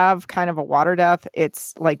have kind of a water death,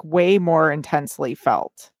 it's like way more intensely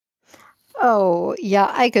felt. Oh,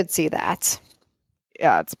 yeah, I could see that.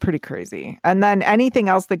 Yeah, it's pretty crazy. And then anything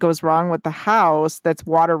else that goes wrong with the house that's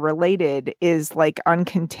water related is like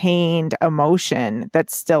uncontained emotion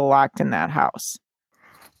that's still locked in that house.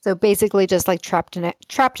 So basically just like trapped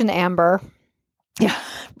in amber. Yeah,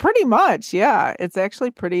 pretty much. Yeah, it's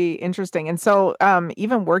actually pretty interesting. And so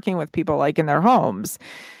even working with people like in their homes,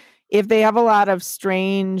 if they have a lot of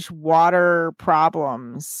strange water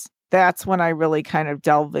problems, that's when I really kind of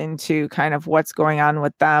delve into kind of what's going on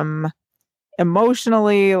with them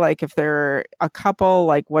emotionally, like if they're a couple,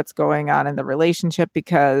 like what's going on in the relationship,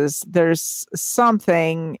 because there's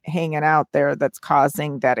something hanging out there that's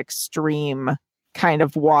causing that extreme kind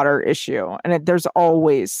of water issue. And there's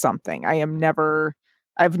always something. I've never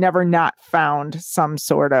not found some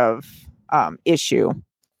sort of issue.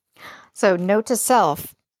 So note to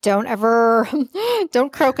self, don't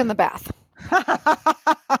don't croak in the bath.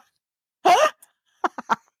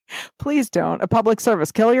 Please don't. A public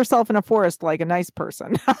service. Kill yourself in a forest like a nice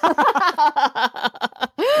person. Go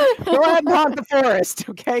ahead and haunt the forest,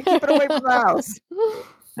 okay? Keep it away from the house.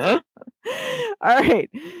 All right.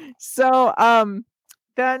 So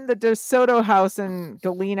then the DeSoto house in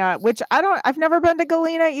Galena, which I've never been to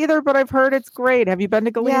Galena either, but I've heard it's great. Have you been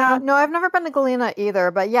to Galena? Yeah, no, I've never been to Galena either,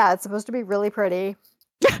 but yeah, it's supposed to be really pretty.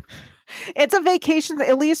 It's a vacation,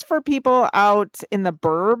 at least for people out in the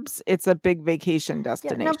burbs. It's a big vacation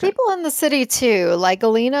destination. Yeah, no, people in the city too. Like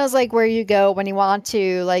Galena is like where you go when you want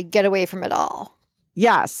to like get away from it all.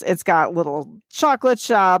 Yes, it's got little chocolate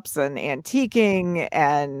shops and antiquing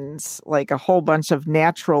and like a whole bunch of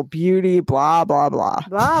natural beauty, blah, blah, blah.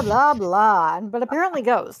 Blah, blah, blah. But apparently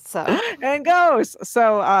ghosts, so. And ghosts.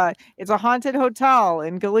 So it's a haunted hotel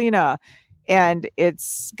in Galena, and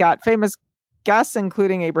it's got famous guests,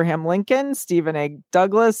 including Abraham Lincoln, Stephen A.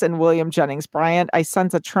 Douglas, and William Jennings Bryan. I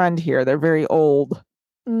sense a trend here. They're very old.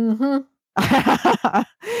 Mm-hmm.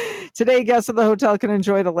 Today, guests of the hotel can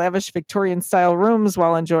enjoy the lavish Victorian-style rooms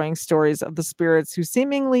while enjoying stories of the spirits who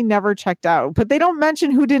seemingly never checked out. But they don't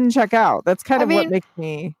mention who didn't check out. That's kind of what makes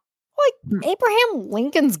me... Like, Abraham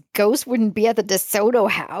Lincoln's ghost wouldn't be at the DeSoto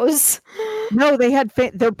house. No,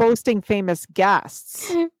 they're boasting famous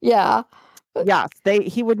guests. Yeah. Yes,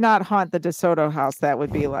 he would not haunt the DeSoto house. That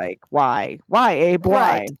would be like, why, Abe?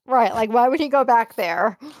 Why? Right. Like, why would he go back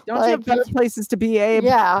there? Don't you have better places to be, Abe?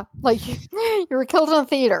 Yeah, like you were killed in a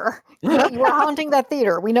theater. You were haunting that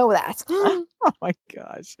theater. We know that. Oh my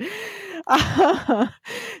gosh.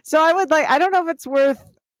 So I don't know if it's worth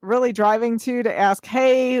really driving to ask,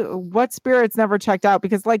 hey, what spirits never checked out?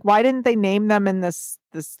 Because like, why didn't they name them in this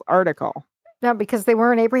article? No, because they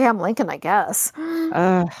weren't Abraham Lincoln, I guess.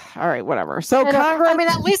 All right, whatever. So Congress... I mean,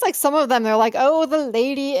 at least like some of them, they're like, oh, the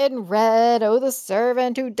lady in red, oh, the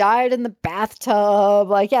servant who died in the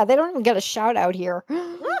bathtub. Like, yeah, they don't even get a shout out here.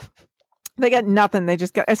 They get nothing. They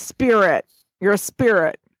just get a spirit. You're a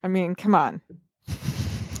spirit. I mean, come on.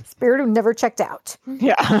 Spirit who never checked out.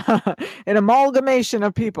 Yeah. An amalgamation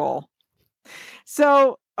of people.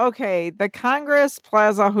 So, okay, the Congress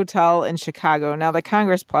Plaza Hotel in Chicago. Now, the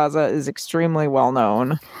Congress Plaza is extremely well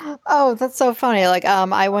known. Oh, that's so funny. Like,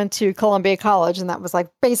 I went to Columbia College, and that was like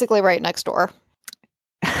basically right next door.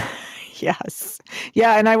 Yes,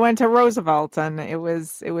 yeah, and I went to Roosevelt, and it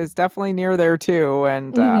was definitely near there too.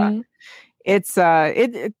 And it's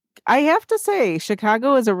I have to say,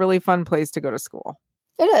 Chicago is a really fun place to go to school.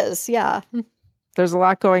 It is, yeah. There's a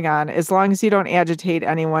lot going on, as long as you don't agitate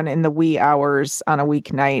anyone in the wee hours on a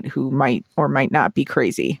weeknight who might or might not be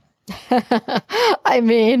crazy. I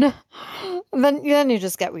mean, then you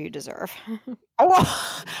just get what you deserve.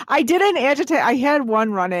 Oh, I didn't agitate. I had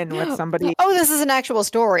one run-in with somebody. Oh, this is an actual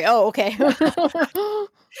story. Oh, okay.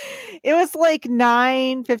 It was like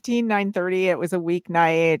 9:15, 9:30. It was a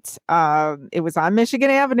weeknight. It was on Michigan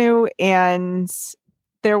Avenue, and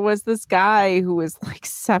there was this guy who was like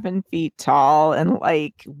 7 feet tall and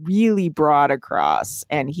like really broad across.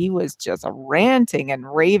 And he was just ranting and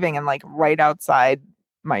raving and like right outside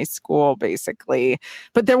my school, basically.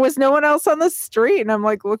 But there was no one else on the street. And I'm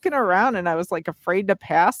like looking around, and I was like afraid to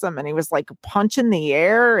pass him. And he was like punching the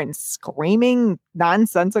air and screaming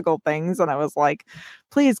nonsensical things. And I was like,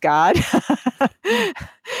 please, God,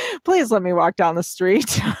 please let me walk down the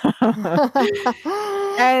street.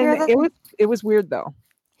 And it was weird though.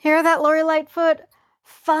 Hear that, Lori Lightfoot?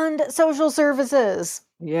 Fund social services.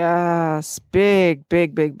 Yes, big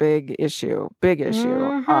issue. Big issue.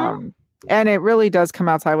 Mm-hmm. And it really does come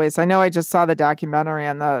out sideways. I know I just saw the documentary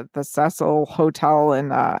on the Cecil Hotel in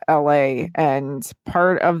LA, and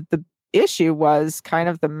part of the issue was kind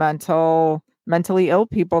of the mentally ill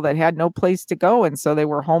people that had no place to go, and so they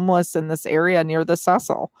were homeless in this area near the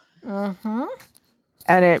Cecil. Mm-hmm.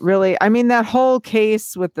 And it really, I mean, that whole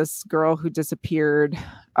case with this girl who disappeared,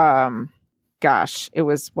 gosh, it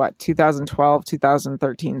was what, 2012,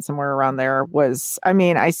 2013, somewhere around there was, I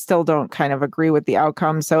mean, I still don't kind of agree with the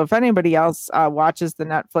outcome. So if anybody else watches the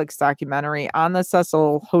Netflix documentary on the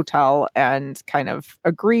Cecil Hotel and kind of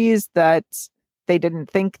agrees that they didn't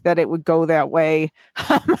think that it would go that way,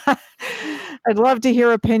 I'd love to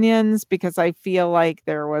hear opinions, because I feel like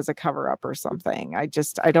there was a cover up or something. I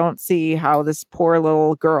don't see how this poor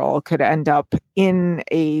little girl could end up in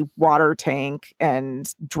a water tank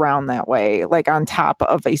and drown that way, like on top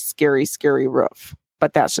of a scary, scary roof.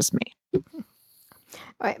 But that's just me. All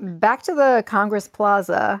right, back to the Congress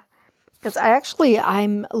Plaza. Because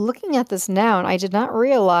I'm looking at this now and I did not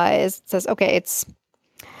realize it says, okay, it's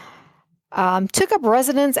took up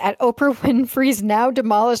residence at Oprah Winfrey's now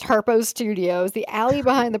demolished Harpo Studios, the alley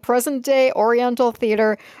behind the present-day Oriental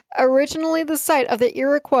Theater, originally the site of the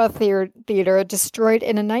Iroquois Theater, destroyed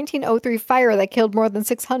in a 1903 fire that killed more than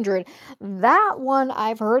 600. That one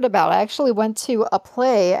I've heard about. I actually went to a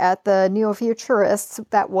play at the Neo-Futurists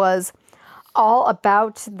that was all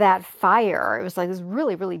about that fire. It was like this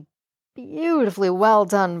really, really beautifully well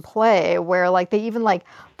done play where like they even like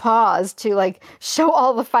pause to like show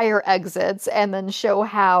all the fire exits and then show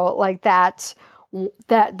how like that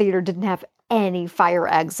theater didn't have any fire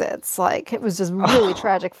exits. Like it was just really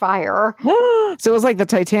tragic fire. So it was like the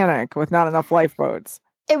Titanic with not enough lifeboats.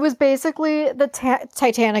 It was basically the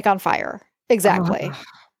Titanic on fire. Exactly.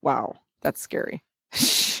 Wow, that's scary.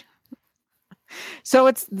 So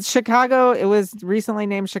it's Chicago. It was recently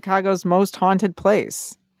named Chicago's most haunted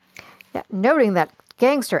place. Yeah, noting that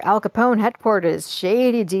gangster Al Capone headquarters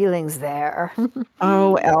shady dealings there.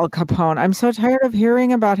 Oh, Al Capone. I'm so tired of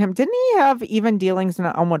hearing about him. Didn't he have even dealings in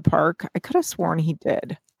Elmwood Park? I could have sworn he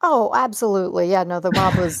did. Oh, absolutely. Yeah, no, the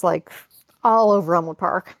mob was like all over Elmwood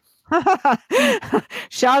Park.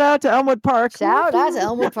 Shout out to Elmwood Park. Shout out to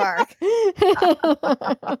Elmwood Park.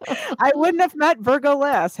 I wouldn't have met Virgo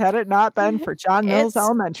Lass had it not been for John Mills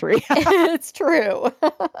Elementary. It's true.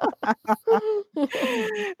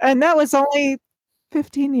 And that was only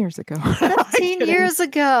 15 years ago. 15 years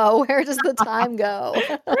ago. Where does the time go?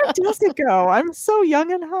 Where does it go? I'm so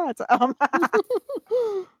young and hot.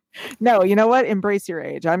 No, you know what? Embrace your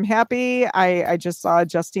age. I'm happy. I just saw a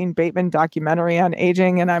Justine Bateman documentary on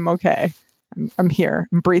aging, and I'm okay. I'm here.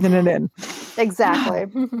 I'm breathing it in. Exactly.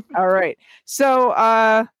 All right. So,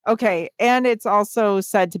 okay. And it's also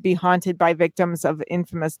said to be haunted by victims of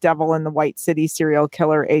infamous Devil in the White City serial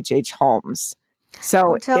killer H.H. Holmes.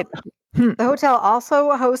 So the hotel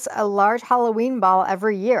also hosts a large Halloween ball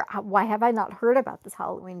every year. Why have I not heard about this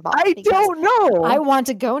Halloween ball? I don't know. I want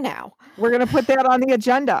to go now. We're going to put that on the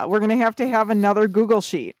agenda. We're going to have another Google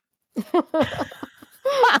sheet.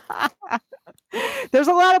 There's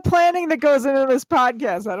a lot of planning that goes into this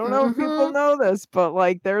podcast. I don't know if people know this, but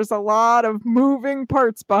like there's a lot of moving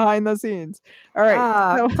parts behind the scenes. All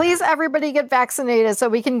right. Please, everybody get vaccinated so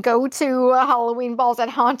we can go to Halloween balls at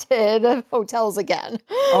haunted hotels again.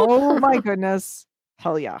 Oh my goodness.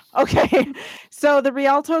 Hell yeah. Okay. So the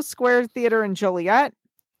Rialto Square Theater in Joliet.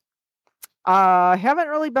 Haven't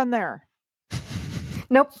really been there.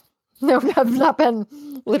 Nope. No, I've not been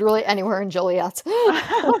literally anywhere in Joliet.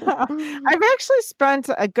 I've actually spent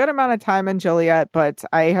a good amount of time in Joliet, but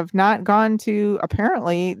I have not gone to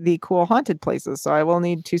apparently the cool haunted places. So I will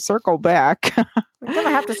need to circle back. We're gonna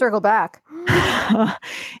have to circle back.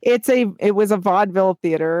 It was a vaudeville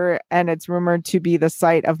theater, and it's rumored to be the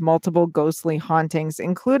site of multiple ghostly hauntings,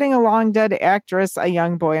 including a long dead actress, a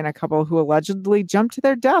young boy, and a couple who allegedly jumped to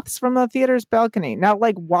their deaths from the theater's balcony. Now,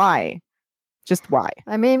 like, why? Just why?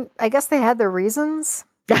 I mean, I guess they had their reasons.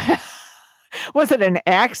 Was it an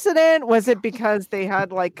accident? Was it because they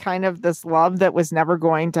had like kind of this love that was never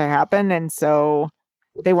going to happen, and so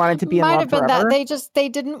they wanted to be in love forever? Might have been that they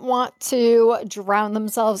didn't want to drown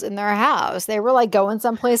themselves in their house. They were like going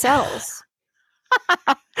someplace else.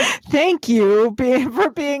 Thank you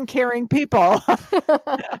for being caring people.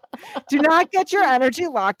 Do not get your energy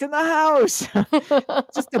locked in the house.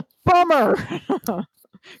 Just a bummer.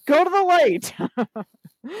 Go to the light.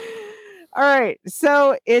 All right.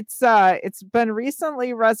 So it's been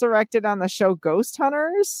recently resurrected on the show Ghost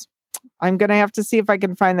Hunters. I'm gonna have to see if I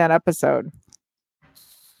can find that episode.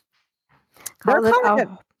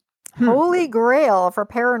 Holy Grail for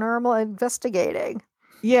paranormal investigating.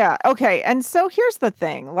 Yeah. Okay. And so here's the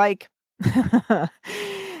thing. Like, I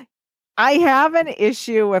have an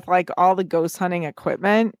issue with like all the ghost hunting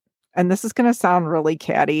equipment. And this is going to sound really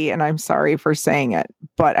catty, and I'm sorry for saying it,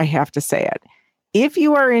 but I have to say it. If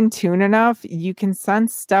you are in tune enough, you can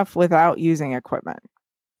sense stuff without using equipment.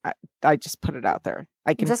 I, I just put it out there.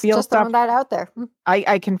 I can feel Just stuff. throwing that out there.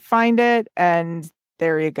 I can find it, and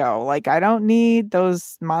there you go. Like, I don't need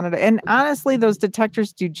those monitor. And honestly, those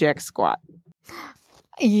detectors do jack squat.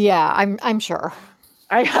 Yeah, I'm sure.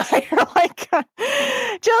 I like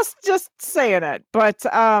just saying it. But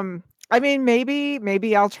I mean,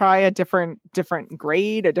 maybe I'll try a different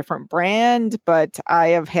grade, a different brand, but I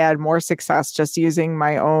have had more success just using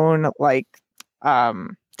my own like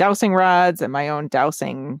dowsing rods and my own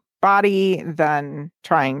dowsing body than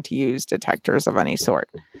trying to use detectors of any sort.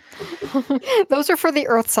 Those are for the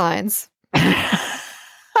earth signs.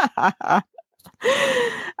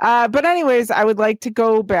 But anyways, I would like to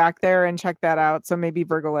go back there and check that out. So maybe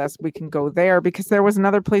Virgo last we can go there, because there was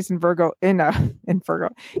another place in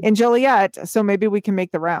Joliet. So maybe we can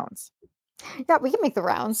make the rounds. Yeah, we can make the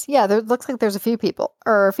rounds. Yeah, there looks like there's a few people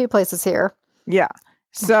or a few places here. Yeah.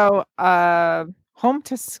 So home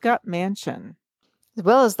to Scott Mansion. As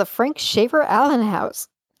well as the Frank Shaver Allen House,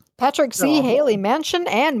 Patrick C. Haley Mansion,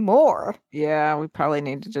 and more. Yeah, we probably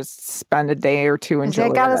need to just spend a day or two in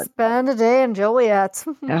Joliet. I gotta spend a day in Joliet.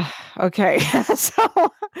 Okay, so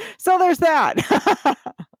there's that.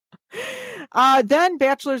 Then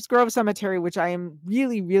Bachelor's Grove Cemetery, which I am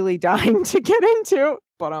really, really dying to get into.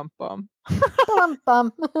 Bum.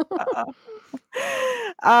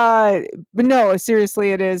 But no,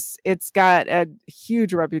 seriously, it's got a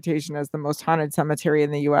huge reputation as the most haunted cemetery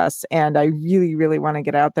in the US, and I really, really want to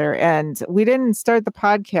get out there. And we didn't start the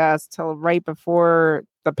podcast till right before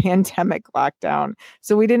the pandemic lockdown,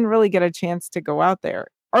 so we didn't really get a chance to go out there.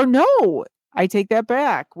 Or no, I take that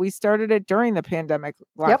back. We started it during the pandemic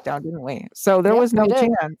lockdown, didn't we? So there was no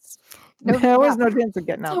chance. There was no chance of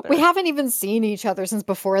getting out there. We haven't even seen each other since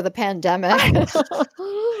before the pandemic.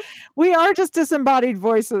 We are just disembodied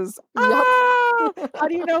voices. Yep. How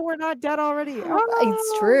do you know we're not dead already?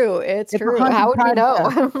 It's true. It's true. How would we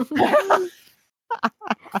know?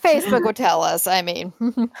 Facebook would tell us. I mean.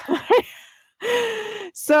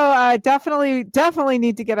 So definitely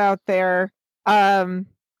need to get out there.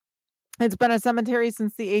 It's been a cemetery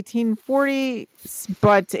since the 1840s,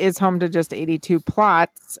 but is home to just 82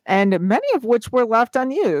 plots, and many of which were left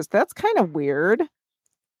unused. That's kind of weird.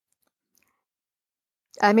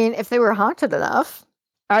 I mean, if they were haunted enough.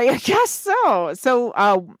 I guess so.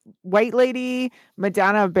 So, White Lady,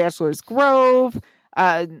 Madonna of Bachelor's Grove,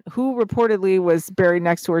 who reportedly was buried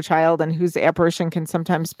next to her child and whose apparition can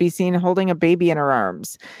sometimes be seen holding a baby in her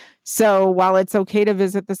arms. So while it's okay to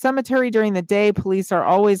visit the cemetery during the day, police are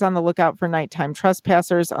always on the lookout for nighttime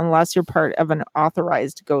trespassers unless you're part of an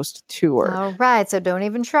authorized ghost tour. All right. So don't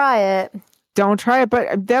even try it. Don't try it,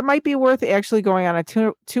 but that might be worth actually going on a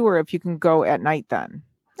tour if you can go at night then.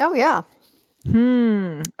 Oh, yeah.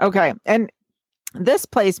 Okay. And this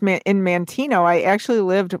place in Manteno, I actually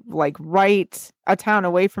lived like right a town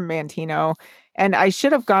away from Manteno. And I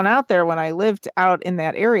should have gone out there when I lived out in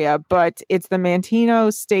that area, but it's the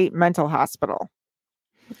Manteno State Mental Hospital.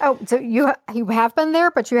 Oh, so you have been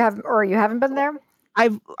there, but you haven't been there?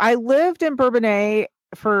 I lived in Bourbonnais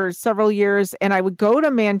for several years, and I would go to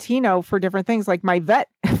Manteno for different things. Like my vet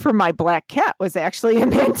for my black cat was actually in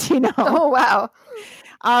Manteno. Oh, wow.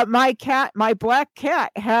 My black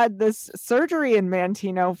cat had this surgery in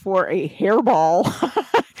Manteno for a hairball,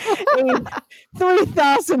 a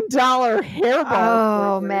 $3,000 hairball.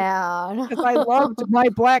 Oh, man. Because I loved my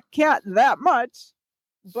black cat that much.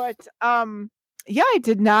 But yeah, I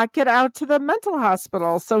did not get out to the mental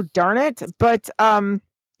hospital. So darn it. But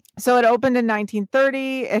so it opened in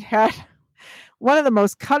 1930. It had one of the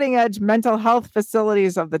most cutting edge mental health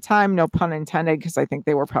facilities of the time, no pun intended, because I think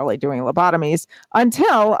they were probably doing lobotomies,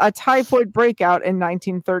 until a typhoid breakout in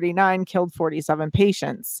 1939 killed 47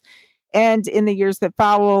 patients. And in the years that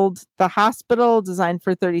followed, the hospital, designed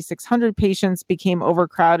for 3,600 patients, became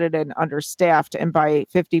overcrowded and understaffed. And by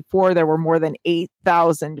 1954, there were more than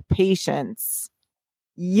 8,000 patients.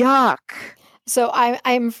 Yuck. So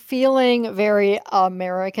I'm feeling very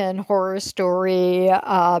American Horror Story,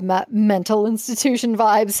 mental institution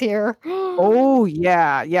vibes here. Oh,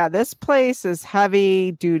 yeah. This place is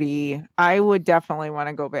heavy duty. I would definitely want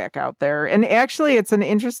to go back out there. And actually, it's an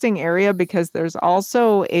interesting area because there's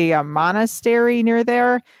also a monastery near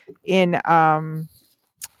there in, oh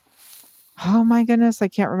my goodness, I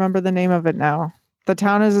can't remember the name of it now. The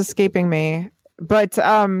town is escaping me. But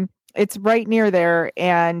it's right near there,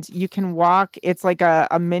 and you can walk. It's like a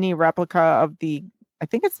mini replica of the I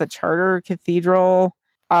think it's the Charter Cathedral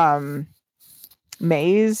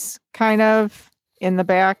maze kind of in the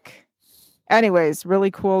back. Anyways,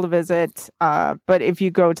 really cool to visit. But if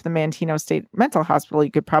you go to the Manteno State Mental Hospital,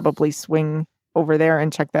 you could probably swing over there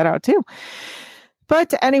and check that out too.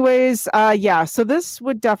 But anyways, yeah, so this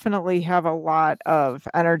would definitely have a lot of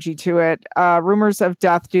energy to it. Rumors of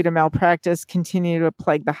death due to malpractice continue to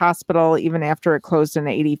plague the hospital even after it closed in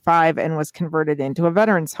 85 and was converted into a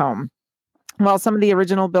veterans home. While some of the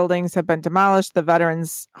original buildings have been demolished, the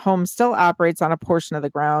veterans home still operates on a portion of the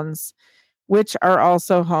grounds, which are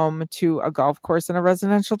also home to a golf course and a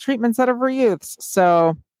residential treatment center for youths.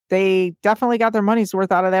 So they definitely got their money's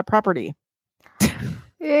worth out of that property.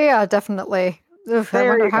 Yeah, definitely. Ugh, I There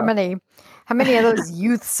wonder you how go. many of those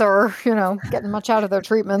youths are, getting much out of their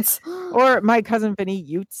treatments. Or my cousin Vinny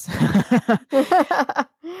Utes.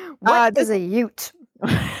 What This is a ute?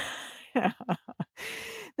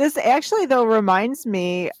 This actually, though, reminds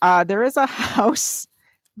me, there is a house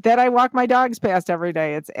that I walk my dogs past every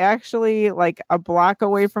day. It's actually like a block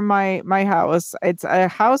away from my house. It's a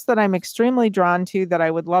house that I'm extremely drawn to that I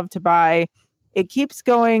would love to buy. It keeps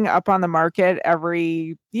going up on the market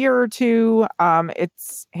every year or two.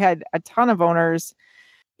 It's had a ton of owners.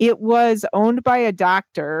 It was owned by a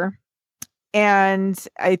doctor, and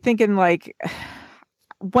I think in like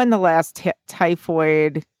when the last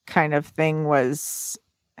typhoid kind of thing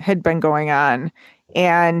had been going on,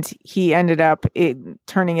 and he ended up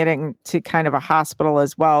turning it into kind of a hospital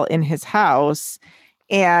as well in his house,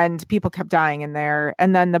 and people kept dying in there,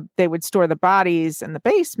 and then they would store the bodies in the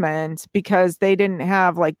basement because they didn't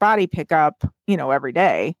have like body pickup every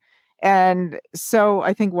day. And so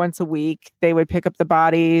I think once a week they would pick up the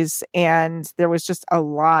bodies, and there was just a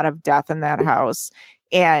lot of death in that house.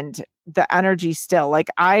 And the energy still, like,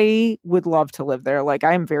 I would love to live there. Like,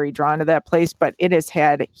 I'm very drawn to that place, but it has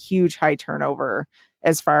had huge high turnover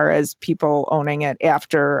as far as people owning it.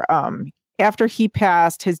 After he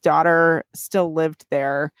passed, his daughter still lived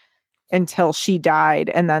there until she died,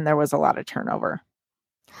 and then there was a lot of turnover.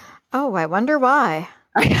 Oh, I wonder why.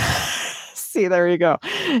 See, there you go.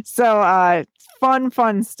 So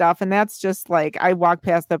fun stuff. And that's just like, I walk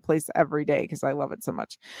past that place every day because I love it so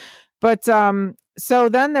much. But so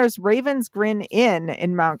then there's Raven's Grin Inn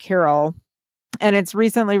in Mount Carroll, and it's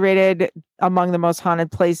recently rated among the most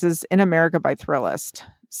haunted places in America by Thrillist.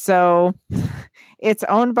 So it's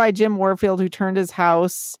owned by Jim Warfield, who turned his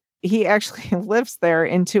house. He actually lives there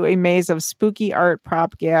into a maze of spooky art,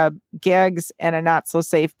 prop gags, and a not so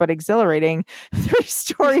safe but exhilarating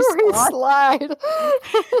 3-story slide into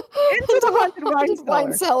the haunted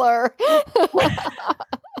wine cellar.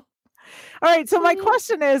 All right. So my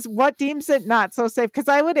question is, what deems it not so safe? Because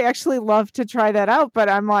I would actually love to try that out, but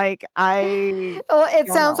I'm like, well, it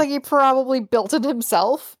sounds like he probably built it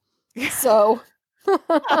himself. So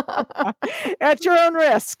at your own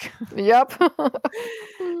risk. Yep.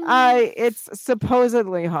 It's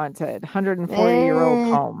supposedly haunted, 140-year-old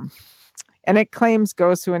home. And it claims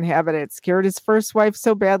ghosts who inhabit it scared his first wife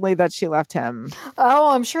so badly that she left him.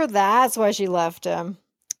 Oh, I'm sure that's why she left him.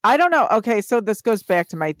 I don't know. Okay, so this goes back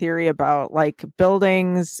to my theory about like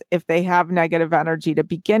buildings, if they have negative energy to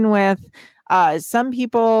begin with. Some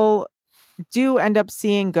people do end up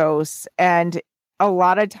seeing ghosts, and a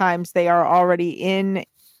lot of times they are already in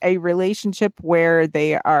a relationship where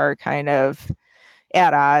they are kind of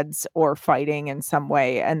at odds or fighting in some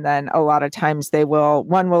way. And then a lot of times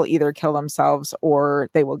one will either kill themselves or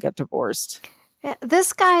they will get divorced. Yeah,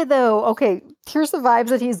 this guy, though, okay, here's the vibes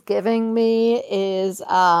that he's giving me is,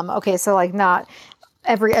 okay, so like not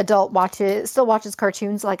every adult still watches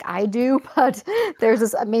cartoons like I do, but there's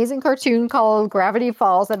this amazing cartoon called Gravity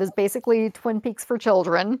Falls that is basically Twin Peaks for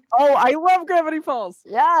children. Oh, I love Gravity Falls.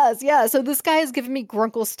 Yes, yeah. So this guy is giving me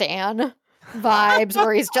Grunkle Stan vibes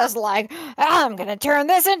where he's just like, I'm gonna turn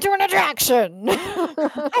this into an attraction.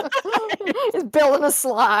 He's building a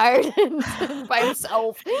slide by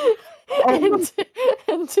himself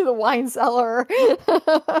into the wine cellar.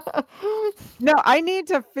 No, I need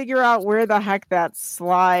to figure out where the heck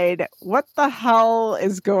what the hell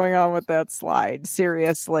is going on with that slide?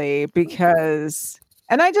 Seriously, because,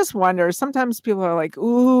 and I just wonder, sometimes people are like,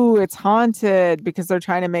 ooh, it's haunted because they're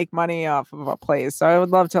trying to make money off of a place. So I would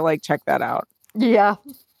love to like check that out. Yeah.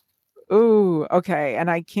 Ooh, okay.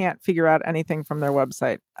 And I can't figure out anything from their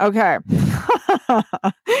website. Okay.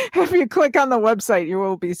 If you click on the website, you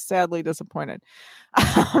will be sadly disappointed.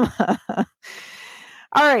 All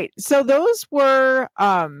right. So those were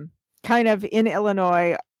kind of in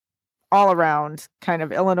Illinois, all around kind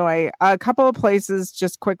of Illinois. A couple of places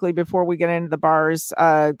just quickly before we get into the bars,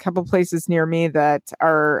 a couple of places near me that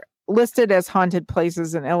are listed as haunted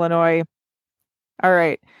places in Illinois. All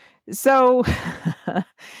right. So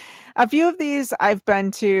a few of these I've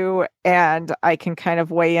been to, and I can kind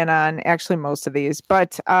of weigh in on actually most of these,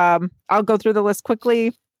 but I'll go through the list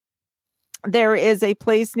quickly. There is a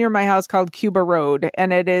place near my house called Cuba Road,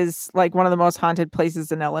 and it is like one of the most haunted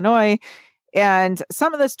places in Illinois. And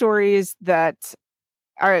some of the stories that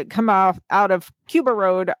are come off out of Cuba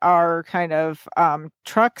Road are kind of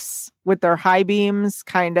trucks with their high beams,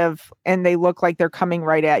 kind of, and they look like they're coming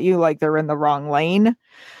right at you, like they're in the wrong lane.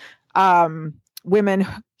 Women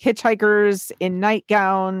hitchhikers in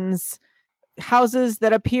nightgowns, houses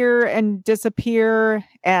that appear and disappear,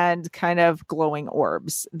 and kind of glowing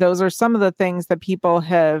orbs. Those are some of the things that people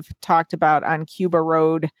have talked about on Cuba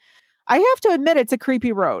Road. I have to admit, it's a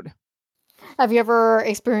creepy road. Have you ever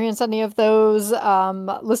experienced any of those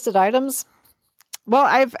listed items? Well,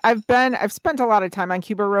 I've spent a lot of time on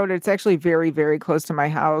Cuba Road. It's actually very, very close to my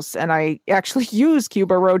house, and I actually use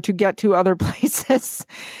Cuba Road to get to other places.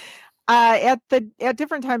 At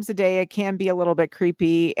different times of day, it can be a little bit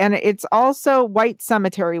creepy, and it's also White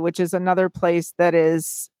Cemetery, which is another place that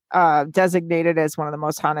is designated as one of the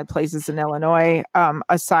most haunted places in Illinois,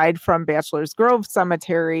 aside from Bachelor's Grove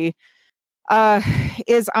Cemetery, uh,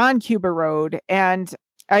 is on Cuba Road. And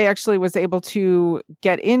I actually was able to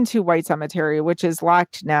get into White Cemetery, which is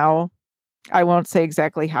locked now. I won't say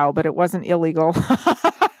exactly how, but it wasn't illegal.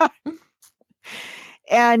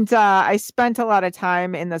 And I spent a lot of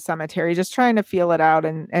time in the cemetery just trying to feel it out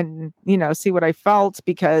and see what I felt,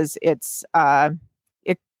 because it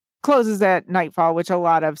closes at nightfall, which a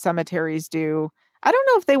lot of cemeteries do. I don't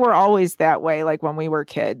know if they were always that way, like when we were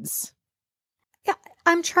kids. Yeah,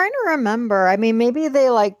 I'm trying to remember. I mean, maybe they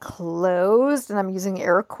like closed, and I'm using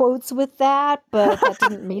air quotes with that, but that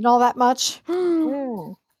didn't mean all that much.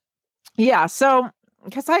 Mm. Yeah, so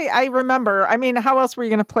because I remember, I mean, how else were you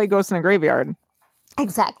going to play Ghost in a Graveyard?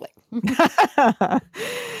 Exactly.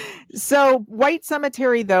 So White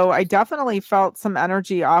Cemetery, though, I definitely felt some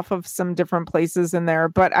energy off of some different places in there,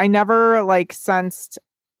 but I never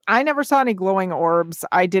I never saw any glowing orbs.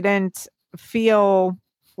 I didn't feel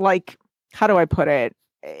like, how do I put it?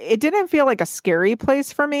 It didn't feel like a scary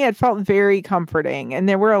place for me. It felt very comforting. And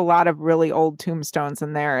there were a lot of really old tombstones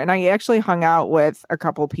in there. And I actually hung out with a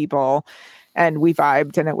couple people and we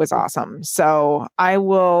vibed, and it was awesome. So I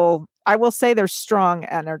will say there's strong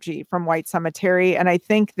energy from White Cemetery. And I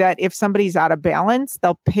think that if somebody's out of balance,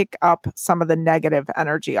 they'll pick up some of the negative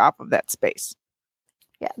energy off of that space.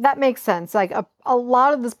 Yeah, that makes sense. Like a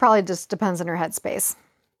lot of this probably just depends on your headspace.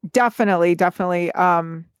 Definitely, definitely.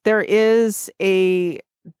 There is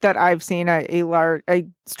that I've seen a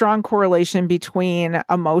strong correlation between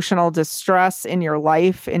emotional distress in your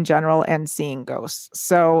life in general and seeing ghosts.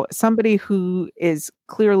 So somebody who is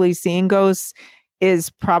clearly seeing ghosts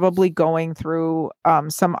is probably going through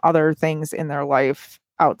some other things in their life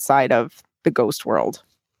outside of the ghost world.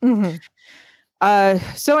 Mm-hmm.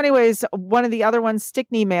 So anyways, one of the other ones,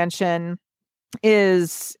 Stickney Mansion,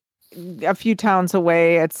 is a few towns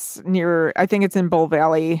away. It's near, I think it's in Bull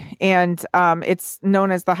Valley, and it's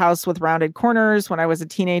known as the house with rounded corners. When I was a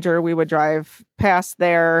teenager, we would drive past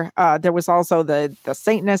there. There was also the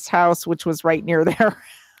Satanist house, which was right near there.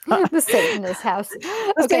 The Satanist house.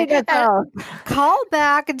 Okay, call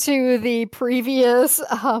back to the previous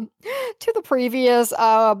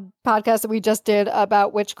podcast that we just did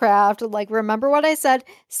about witchcraft. Like, remember what I said?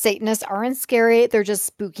 Satanists aren't scary; they're just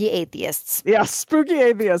spooky atheists. Yeah, spooky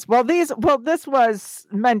atheists. This was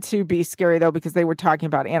meant to be scary though, because they were talking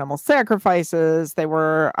about animal sacrifices. They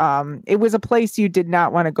were, it was a place you did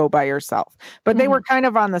not want to go by yourself, but they were kind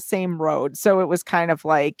of on the same road, so it was kind of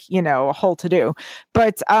like a whole to do.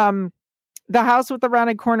 But the house with the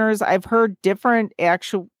rounded corners, I've heard different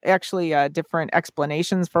different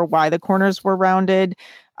explanations for why the corners were rounded.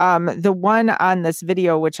 The one on this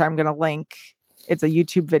video, which I'm going to link, it's a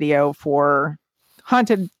YouTube video for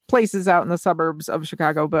haunted places out in the suburbs of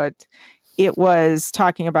Chicago, but it was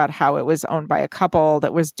talking about how it was owned by a couple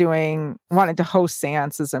that wanted to host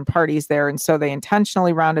seances and parties there. And so they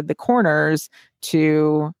intentionally rounded the corners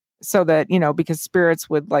so that, because spirits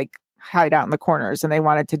would like hide out in the corners, and they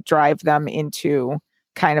wanted to drive them into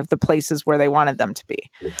kind of the places where they wanted them to be.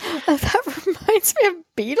 That reminds me of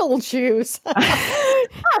Beetlejuice.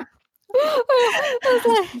 I was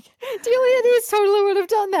like, Delia Dees totally would have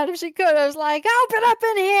done that if she could. I was like, open up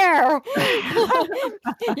in here.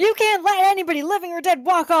 You can't let anybody living or dead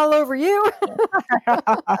walk all over you.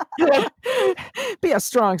 Be a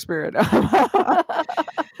strong spirit.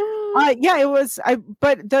 Yeah, it was.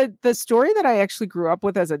 But the story that I actually grew up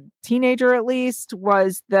with as a teenager, at least,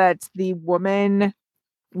 was that the woman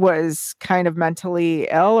was kind of mentally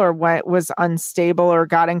ill or was unstable or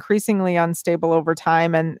got increasingly unstable over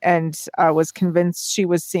time and was convinced she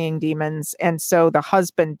was seeing demons. And so the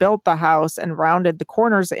husband built the house and rounded the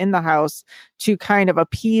corners in the house to kind of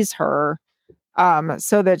appease her,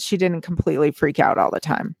 so that she didn't completely freak out all the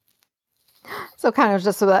time. So kind of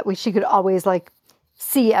just so that she could always like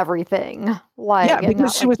see everything. Like, yeah,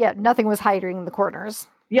 because she was nothing was hiding in the corners.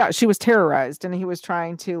 Yeah, she was terrorized, and he was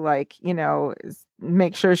trying to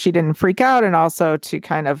make sure she didn't freak out, and also to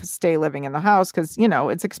kind of stay living in the house because,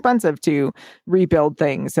 it's expensive to rebuild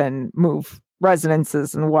things and move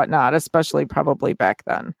residences and whatnot, especially probably back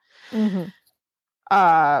then. Mm-hmm.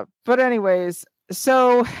 But anyways,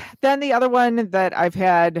 so then the other one that I've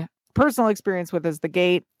had personal experience with is the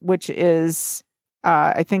Gate, which is,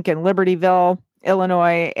 I think, in Libertyville,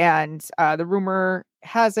 Illinois, and the rumor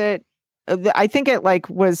has it. I think it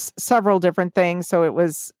was several different things. So it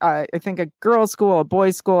was, I think, a girls' school, a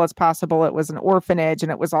boys' school. It's possible it was an orphanage,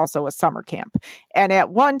 and it was also a summer camp. And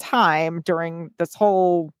at one time during this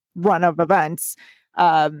whole run of events,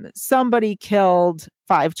 somebody killed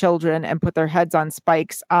 5 children and put their heads on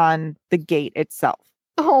spikes on the gate itself.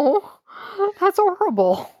 Oh, that's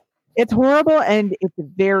horrible. It's horrible, and it's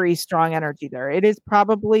very strong energy there. It is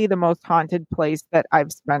probably the most haunted place that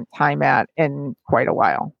I've spent time at in quite a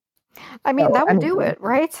while. I mean, that would do it,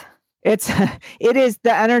 right? It is,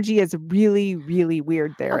 the energy is really, really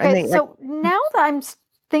weird there. Okay, so now that I'm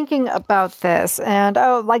thinking about this, and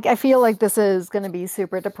I feel like this is going to be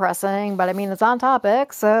super depressing, but I mean, it's on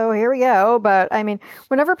topic, so here we go. But I mean,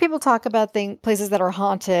 whenever people talk about places that are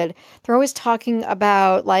haunted, they're always talking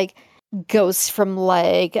about like ghosts from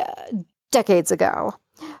like decades ago.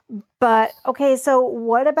 But okay, so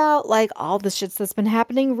what about like all the shits that's been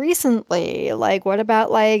happening recently? Like, what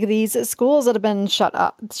about like these schools that have been shut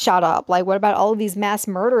up? Like, what about all of these mass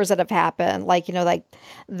murders that have happened? Like, like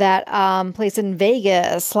that place in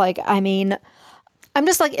Vegas. Like, I mean, I'm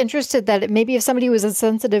just like interested that maybe if somebody was as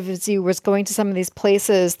sensitive as you was going to some of these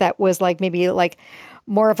places that was like maybe like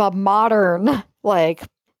more of a modern like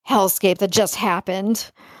hellscape that just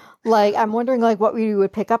happened. Like, I'm wondering like what we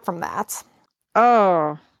would pick up from that.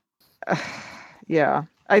 Oh, yeah.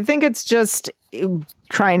 I think it's just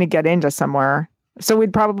trying to get into somewhere. So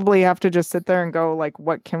we'd probably have to just sit there and go like,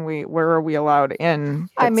 where are we allowed in?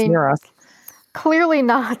 I mean, near us? Clearly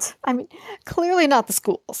not. I mean, clearly not the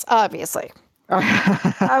schools, obviously.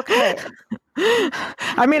 Okay.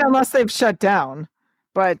 I mean, unless they've shut down,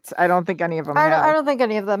 but I don't think any of them have. I don't think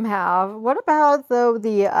any of them have. What about though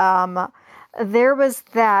there was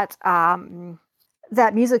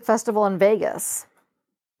that music festival in Vegas.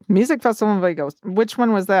 Music festival in Vegas. Which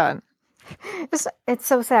one was that? It's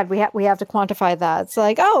so sad. We have to quantify that. It's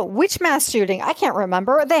like, oh, which mass shooting? I can't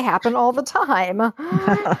remember. They happen all the time.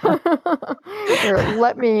 Here,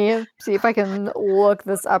 let me see if I can look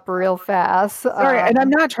this up real fast. Sorry, and I'm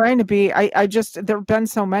not trying to be. I just there've been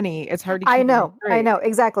so many. It's hard to. I know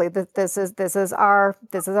exactly. This is our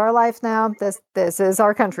life now. This is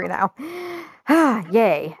our country now.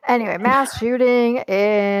 Yay. Anyway, mass shooting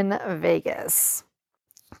in Vegas.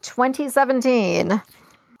 2017.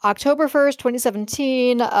 October 1st,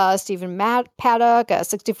 2017, Stephen Paddock, a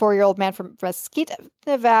 64-year-old man from Mesquite,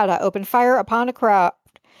 Nevada, opened fire upon a crowd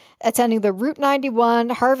attending the Route 91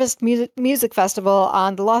 Harvest Music Festival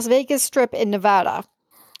on the Las Vegas Strip in Nevada.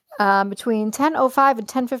 Between 10:05 and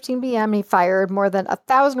 10:15 p.m., he fired more than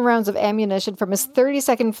 1,000 rounds of ammunition from his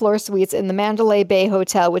 32nd floor suites in the Mandalay Bay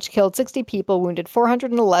Hotel, which killed 60 people, wounded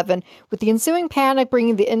 411, with the ensuing panic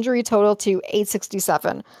bringing the injury total to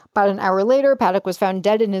 867. About an hour later, Paddock was found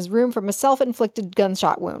dead in his room from a self-inflicted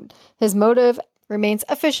gunshot wound. His motive remains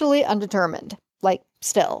officially undetermined. Like,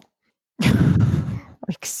 still.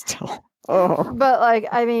 Still. Oh. But like,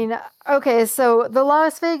 I mean, okay, so the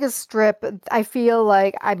Las Vegas Strip, I feel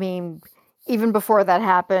like, I mean, even before that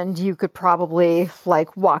happened, you could probably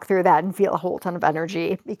like walk through that and feel a whole ton of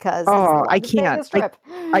energy because I can't.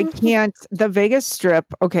 I can't. The Vegas Strip.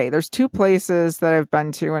 Okay, there's 2 places that I've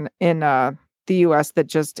been to in the US that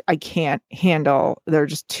just I can't handle. They're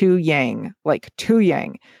just too yang.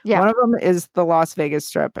 Yeah. One of them is the Las Vegas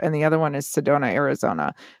Strip, and the other one is Sedona,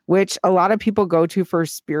 Arizona, which a lot of people go to for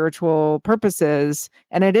spiritual purposes.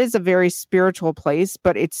 And it is a very spiritual place,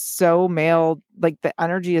 but it's so male, like the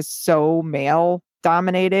energy is so male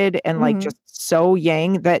dominated and like just so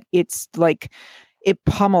yang that it's like it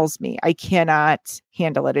pummels me. I cannot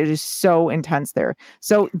handle it. It is so intense there.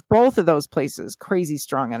 So both of those places, crazy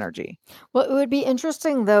strong energy. Well, it would be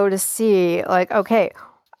interesting though to see like, okay,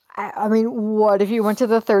 I mean, what if you went to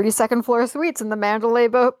the 32nd floor suites in the Mandalay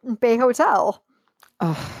Bay Hotel?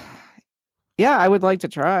 Yeah, I would like to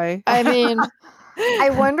try. I mean, I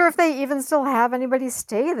wonder if they even still have anybody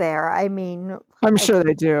stay there. I mean, I'm like, sure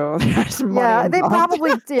they do. There's money yeah, they involved.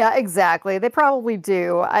 probably, yeah, exactly. They probably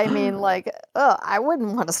do. I mean, like, I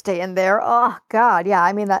wouldn't want to stay in there. Oh, God. Yeah.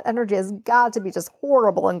 I mean, that energy has got to be just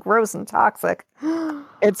horrible and gross and toxic.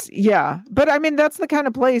 Yeah, but I mean, that's the kind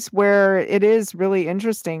of place where it is really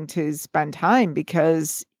interesting to spend time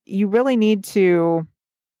because you really need to,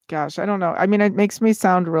 gosh, I don't know. I mean, it makes me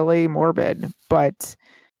sound really morbid, but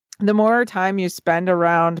the more time you spend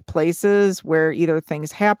around places where either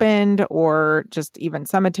things happened or just even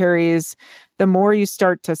cemeteries, the more you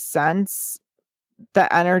start to sense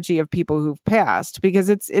the energy of people who've passed because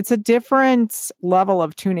it's a different level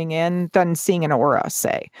of tuning in than seeing an aura,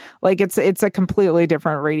 say. Like it's a completely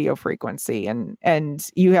different radio frequency,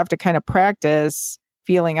 and you have to kind of practice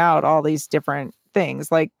feeling out all these different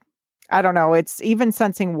things. Like, I don't know, it's even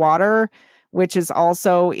sensing water, which is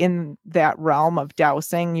also in that realm of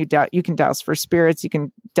dowsing. You can douse for spirits, you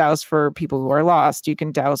can douse for people who are lost, you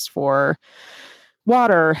can douse for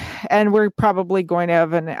water, and we're probably going to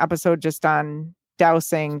have an episode just on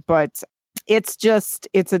dowsing, but it's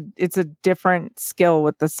a different skill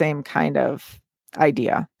with the same kind of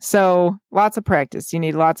idea. So lots of practice. You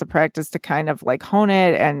need lots of practice to kind of like hone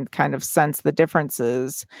it and kind of sense the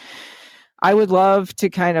differences. I would love to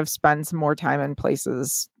kind of spend some more time in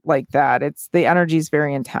places like that. It's the energy is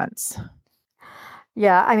very intense.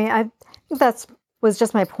 Yeah. I mean, I think that's was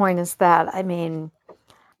just my point is that, I mean,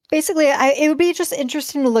 basically, it would be just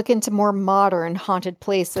interesting to look into more modern haunted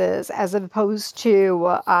places as opposed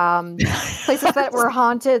to places that were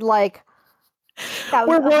haunted like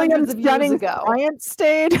Where thousands, hundreds William of years Jennings ago. Bryant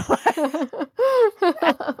stayed.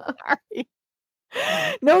 Sorry.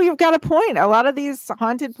 No, you've got a point. A lot of these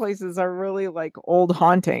haunted places are really like old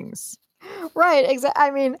hauntings. Right, exactly.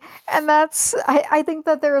 I mean, and I think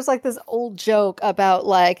that there's like this old joke about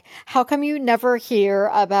like, how come you never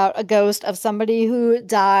hear about a ghost of somebody who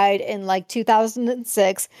died in like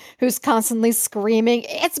 2006 who's constantly screaming,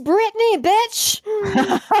 "It's Britney,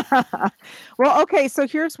 bitch!" Well, okay, so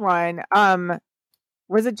here's one. Where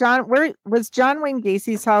was John Wayne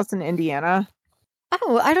Gacy's house in Indiana?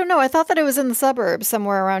 Oh, I don't know. I thought that it was in the suburbs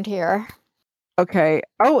somewhere around here. Okay.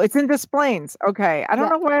 Oh, it's in Des Plaines. Okay. I don't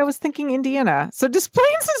Yeah. know why I was thinking Indiana. So Des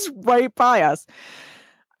Plaines is right by us.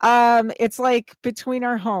 It's like between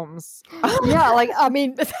our homes. Yeah, like I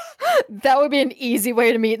mean, that would be an easy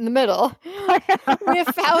way to meet in the middle. We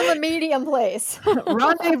have found the medium place.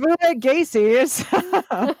 Rendezvous at Gacy's.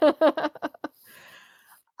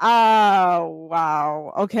 Oh,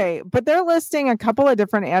 wow. Okay. But they're listing a couple of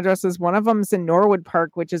different addresses. One of them's in Norwood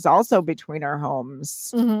Park, which is also between our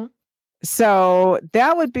homes. Mhm. So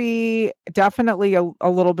that would be definitely a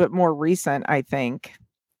little bit more recent, I think.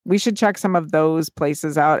 We should check some of those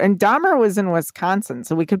places out. And Dahmer was in Wisconsin,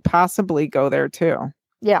 so we could possibly go there too.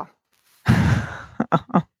 Yeah.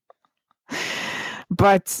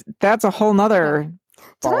 But that's a whole nother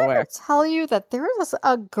Did I ever tell you that there was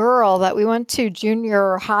a girl that we went to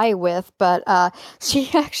junior high with, but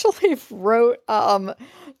she actually wrote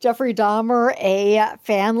Jeffrey Dahmer a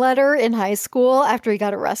fan letter in high school after he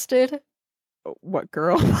got arrested? What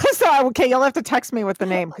girl? So, okay, you'll have to text me with the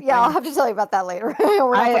name. Yeah, I'll have to tell you about that later.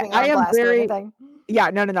 We're not putting her on blast or anything.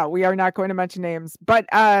 Yeah, no. We are not going to mention names, but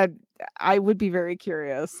I would be very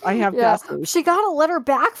curious. I have guesses. She got a letter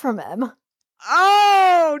back from him.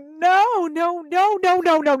 Oh, no.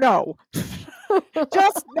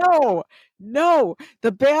 Just no. No.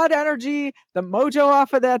 The bad energy, the mojo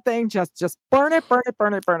off of that thing, just burn it.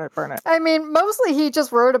 I mean, mostly he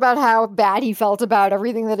just wrote about how bad he felt about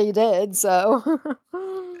everything that he did, so.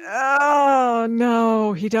 Oh,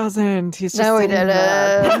 no, he doesn't. He's just No, he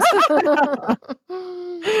didn't.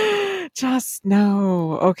 Just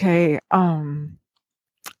no. Okay.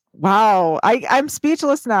 Wow. I'm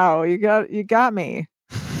speechless now. You got me.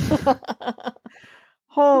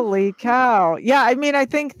 Holy cow. Yeah, I mean, I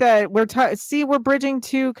think that we're bridging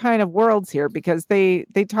two kind of worlds here because they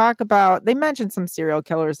mention some serial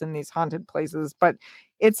killers in these haunted places, but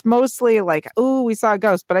it's mostly like, oh, we saw a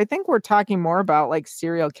ghost, but I think we're talking more about like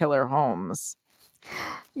serial killer homes.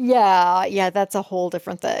 Yeah, that's a whole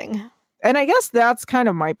different thing. And I guess that's kind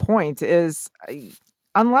of my point is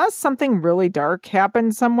unless something really dark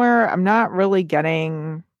happens somewhere, I'm not really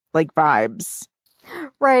getting like vibes.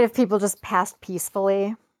 Right, if people just passed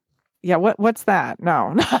peacefully. Yeah, what's that?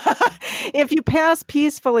 No. If you pass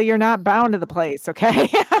peacefully, you're not bound to the place, okay?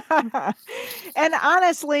 And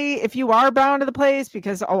honestly, if you are bound to the place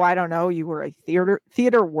because, oh, I don't know, you were a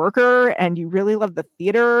theater worker and you really love the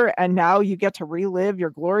theater and now you get to relive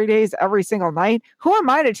your glory days every single night, who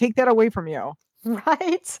am I to take that away from you?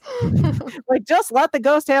 Right? Like, just let the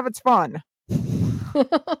ghost have its fun.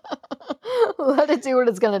 Let it do what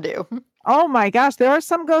it's gonna do. Oh my gosh, there are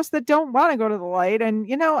some ghosts that don't want to go to the light, and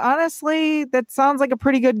honestly, that sounds like a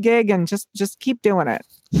pretty good gig, and just keep doing it.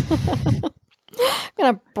 I'm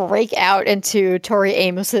gonna break out into Tori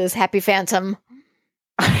Amos's Happy Phantom.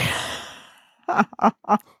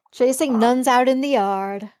 Chasing nuns out in the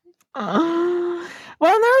yard. Well,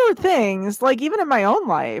 there were things, like even in my own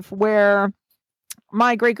life, where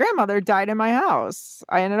my great-grandmother died in my house.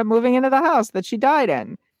 I ended up moving into the house that she died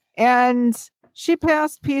in. And she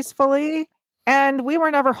passed peacefully, and we were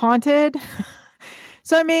never haunted.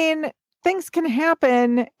 So, I mean, things can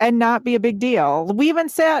happen and not be a big deal. We even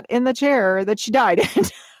sat in the chair that she died in.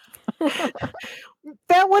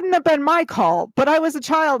 That wouldn't have been my call, but I was a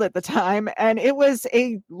child at the time, and it was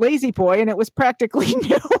a lazy boy, and it was practically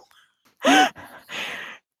new.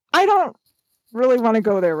 I don't really want to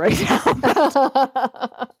go there right now.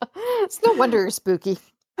 It's no wonder you're spooky.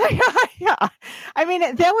 Yeah. I mean,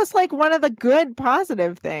 that was like one of the good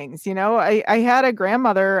positive things. I had a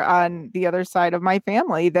grandmother on the other side of my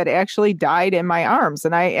family that actually died in my arms.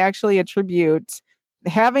 And I actually attribute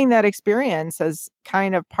having that experience as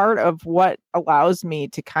kind of part of what allows me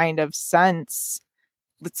to kind of sense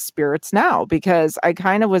the spirits now, because I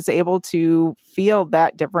kind of was able to feel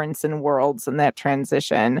that difference in worlds and that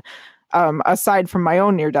transition. Aside from my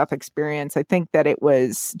own near-death experience, I think that it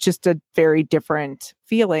was just a very different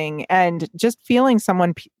feeling, and just feeling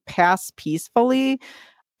someone pass peacefully.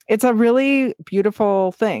 It's a really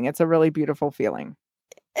beautiful thing. It's a really beautiful feeling.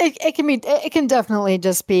 It can definitely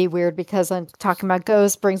just be weird, because I'm talking about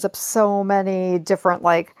ghosts brings up so many different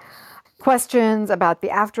questions about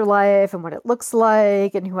the afterlife and what it looks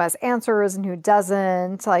like and who has answers and who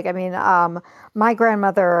doesn't. My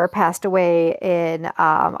grandmother passed away in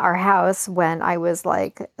our house when I was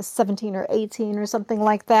 17 or 18 or something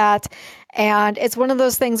like that. And it's one of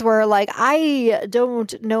those things where I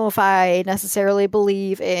don't know if I necessarily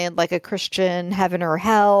believe in a Christian heaven or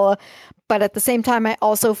hell. But at the same time, I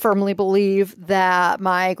also firmly believe that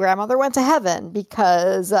my grandmother went to heaven,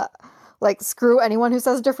 because screw anyone who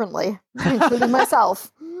says differently, including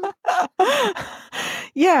myself.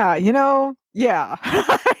 Yeah, yeah.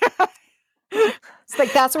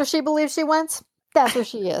 It's that's where she believes she went. That's where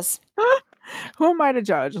she is. Who am I to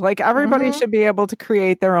judge? Everybody should be able to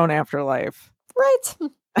create their own afterlife. Right.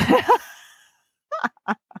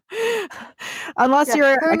 Unless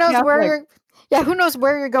you're who knows where you're. Yeah, who knows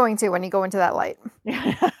where you're going to when you go into that light.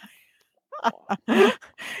 It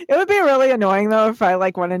would be really annoying though if I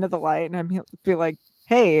went into the light and I'd be like,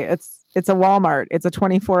 "Hey, it's a Walmart. It's a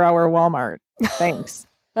 24-hour Walmart. Thanks,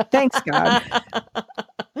 thanks God.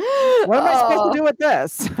 What am I supposed to do with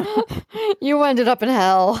this?" You ended up in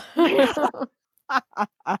hell.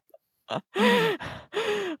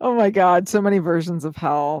 Oh my God, so many versions of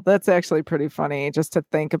hell. That's actually pretty funny just to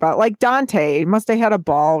think about. Dante must have had a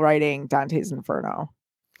ball writing Dante's Inferno.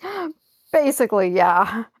 Basically,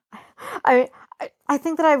 yeah. I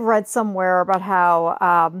think that I've read somewhere about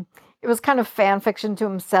how it was kind of fan fiction to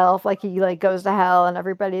himself. He goes to hell and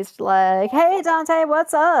everybody's like, "Hey Dante,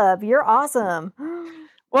 what's up? You're awesome."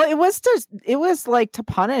 Well, it was to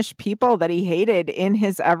punish people that he hated in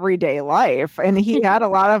his everyday life. And he had a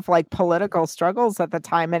lot of political struggles at the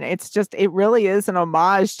time. And it really is an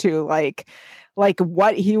homage to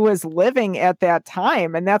what he was living at that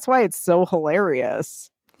time. And that's why it's so hilarious.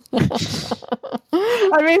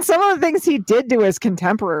 I mean, some of the things he did to his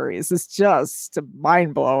contemporaries is just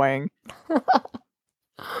mind-blowing.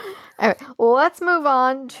 Anyway, let's move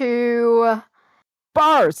on to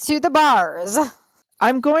bars. To the bars.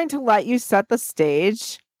 I'm going to let you set the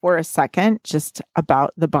stage for a second, just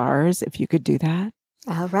about the bars, if you could do that.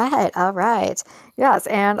 All right. Yes,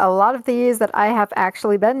 and a lot of these that I have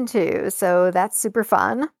actually been to, so that's super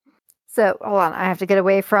fun. So, hold on, I have to get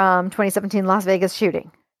away from 2017 Las Vegas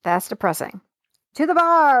shooting. That's depressing. To the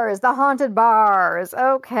bars, the haunted bars.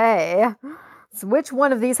 Okay. So which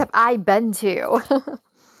one of these have I been to?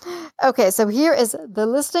 Okay, so here is the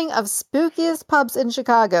listing of spookiest pubs in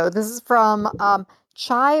Chicago. This is from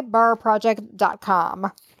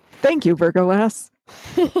chaibarproject.com. Thank you, Virgo.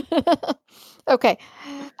 Okay,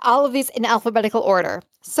 all of these in alphabetical order.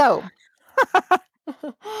 So,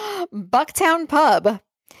 Bucktown Pub,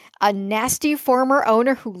 a nasty former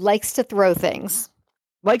owner who likes to throw things.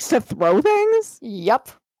 Likes to throw things? Yep.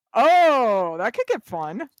 Oh, that could get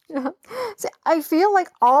fun. So I feel like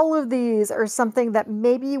all of these are something that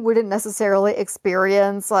maybe you wouldn't necessarily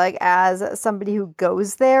experience as somebody who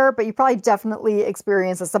goes there, but you probably definitely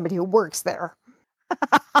experience as somebody who works there.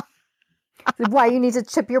 Why you need to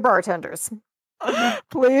tip your bartenders.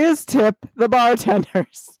 Please tip the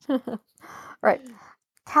bartenders. Right.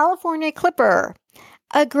 California Clipper.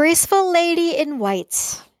 A graceful lady in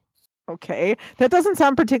white. Okay. That doesn't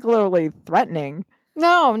sound particularly threatening.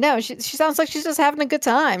 No, she sounds like she's just having a good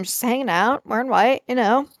time, just hanging out, wearing white,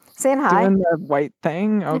 saying hi. Doing the white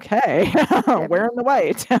thing. Okay. Wearing the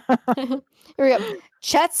white. Here we go.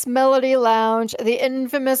 Chet's Melody Lounge, the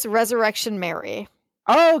infamous Resurrection Mary.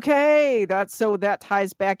 Okay. That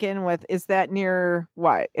ties back in with, is that near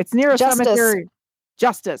what? It's near a Justice. cemetery.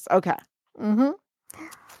 Justice. Okay. Mm-hmm.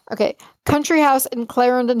 Okay. Country House in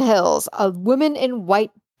Clarendon Hills. A woman in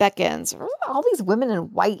white beckons. All these women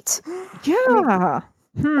in white. Yeah.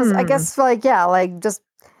 I guess, just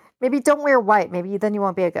maybe don't wear white. Maybe then you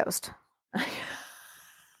won't be a ghost.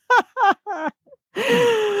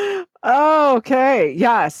 Okay.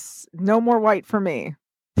 Yes. No more white for me.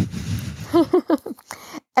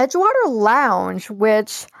 Edgewater Lounge,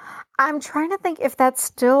 which I'm trying to think if that's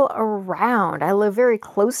still around. I live very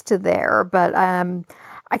close to there, but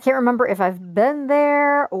I can't remember if I've been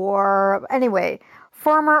there or anyway.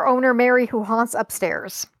 Former owner Mary who haunts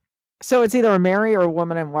upstairs. So it's either a Mary or a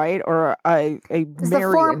woman in white or a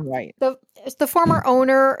Mary in white. It's the former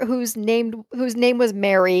owner whose name was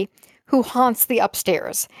Mary who haunts the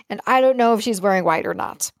upstairs. And I don't know if she's wearing white or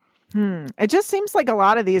not. It just seems like a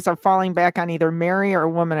lot of these are falling back on either Mary or a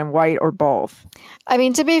woman in white or both. I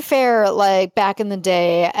mean, to be fair, like back in the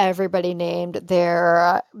day, everybody named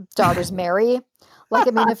their daughters Mary. Like,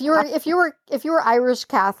 I mean, if you were Irish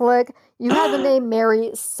Catholic, you had the name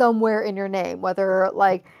Mary somewhere in your name, whether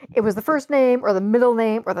like it was the first name or the middle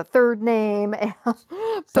name or the third name.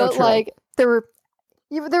 But like there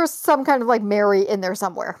was some kind of like Mary in there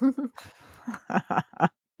somewhere.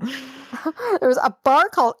 There was a bar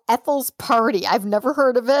called Ethel's Party. I've never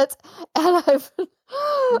heard of it, and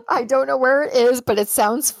I don't know where it is, but it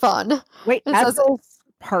sounds fun. Wait, Ethel's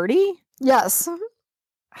Party? Yes.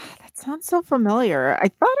 That sounds so familiar. I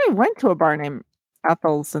thought I went to a bar named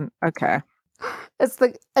Ethel's, and okay.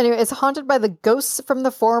 It's haunted by the ghosts from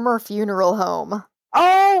the former funeral home.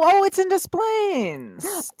 Oh, it's in Des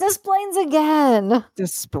Plaines. Des Plaines again. Des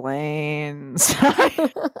Plaines.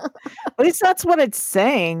 At least that's what it's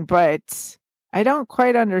saying, but I don't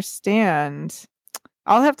quite understand.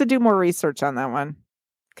 I'll have to do more research on that one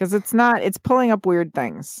because it's pulling up weird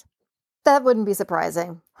things. That wouldn't be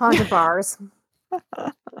surprising. Haunted bars.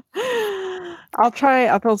 I'll try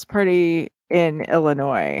Ethel's Party in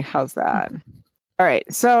Illinois. How's that? All right.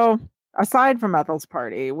 So aside from Ethel's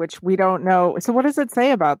Party, which we don't know. So what does it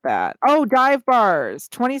say about that? Oh, dive bars,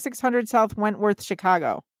 2600 South Wentworth,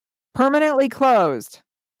 Chicago. Permanently closed.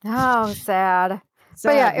 Oh, sad.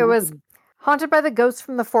 But yeah, it was haunted by the ghosts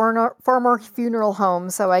from the former funeral home.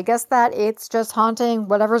 So I guess that it's just haunting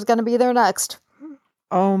whatever's going to be there next.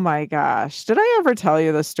 Oh my gosh. Did I ever tell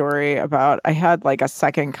you the story about I had like a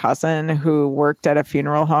second cousin who worked at a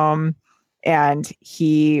funeral home and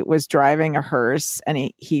he was driving a hearse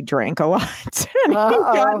and he drank a lot and he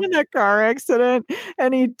got in a car accident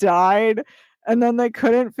and he died. And then they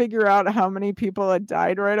couldn't figure out how many people had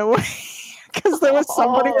died right away because there was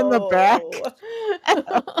somebody in the back.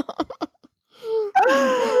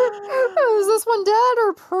 Is this one dead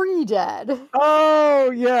or pre-dead?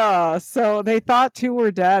 Oh, yeah. So they thought two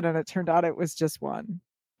were dead, and it turned out it was just one.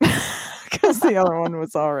 Because the other one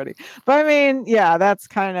was already. But I mean, yeah, that's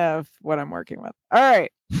kind of what I'm working with. All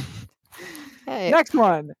right. Hey. Next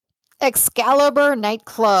one. Excalibur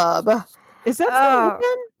Nightclub. Is that still open?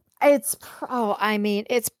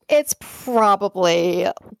 It's probably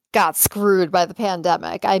got screwed by the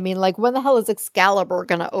pandemic. I mean, like, when the hell is Excalibur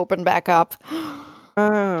gonna open back up?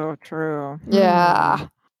 Oh, true. Yeah.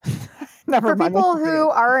 Never For mind. people who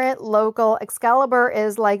aren't local, Excalibur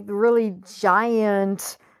is like the really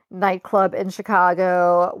giant nightclub in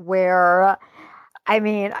Chicago where, I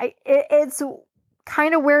mean, it's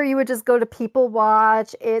kind of where you would just go to people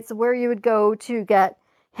watch. It's where you would go to get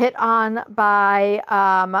hit on by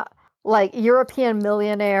like European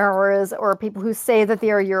millionaires or people who say that they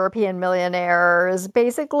are European millionaires.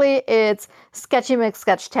 Basically, it's Sketchy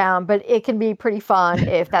McSketchtown, but it can be pretty fun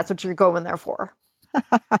if that's what you're going there for.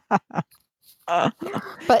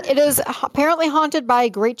 But it is apparently haunted by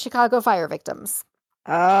Great Chicago fire victims.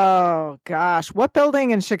 Oh, gosh. What building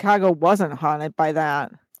in Chicago wasn't haunted by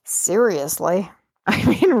that? Seriously. I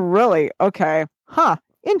mean, really? Okay. Huh.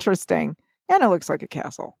 Interesting. And it looks like a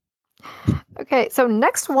castle. Okay, so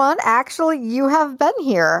next one, actually, you have been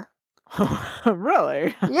here.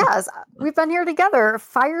 Really? Yes, we've been here together.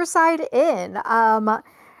 Fireside Inn.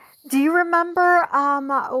 Do you remember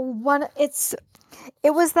when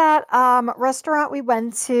it was that restaurant we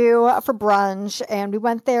went to for brunch, and we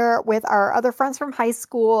went there with our other friends from high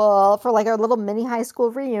school for like our little mini high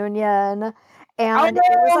school reunion. And it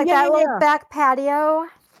was like that little yeah. back patio.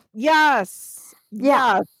 Yes.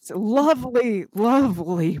 Yeah. Yes. Lovely,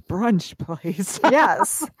 lovely brunch place.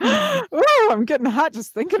 Yes. Oh, I'm getting hot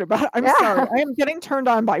just thinking about it. I'm sorry. Yeah. I am getting turned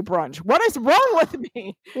on by brunch. What is wrong with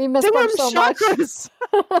me? We miss Dim brunch so much. chakras.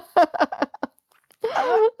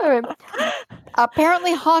 Anyway,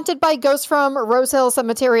 apparently haunted by ghosts from Rose Hill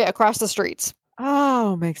Cemetery across the streets.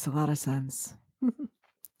 Oh, makes a lot of sense.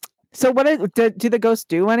 So what do the ghosts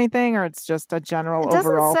do anything, or it's just a general It doesn't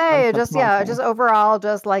overall say. sense of Just yeah, haunting? just overall,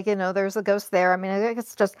 just like there's a ghost there. I mean, I think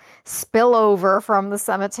it's just spillover from the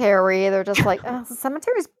cemetery. They're just like, oh, the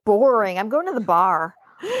cemetery's boring. I'm going to the bar.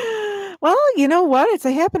 Well, you know what? It's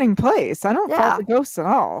a happening place. I don't Yeah. fault the ghosts at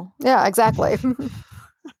all. Yeah, exactly.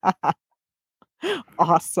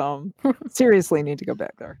 Awesome. Seriously, need to go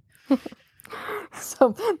back there.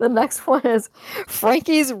 So the next one is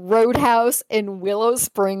Frankie's Roadhouse in Willow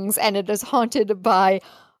Springs, and it is haunted by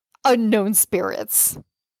unknown spirits.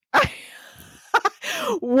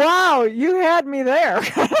 Wow, you had me there.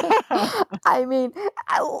 I mean,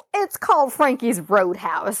 it's called Frankie's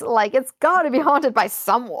Roadhouse. Like, it's got to be haunted by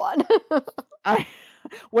someone.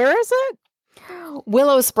 Where is it?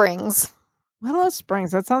 Willow Springs. Willow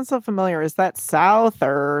Springs. That sounds so familiar. Is that south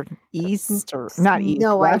or east or not east?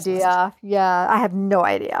 No west? idea. Yeah, I have no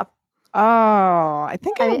idea. Oh, I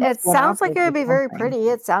think I mean, it looked one sounds up like it would be very something. pretty.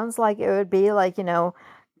 It sounds like it would be like,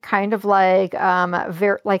 kind of like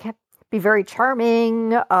be very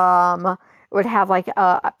charming. It would have like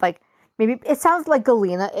maybe it sounds like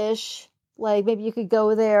Galena-ish. Like maybe you could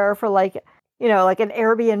go there for like an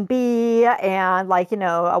Airbnb and like, a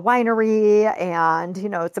winery and,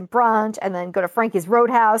 some brunch and then go to Frankie's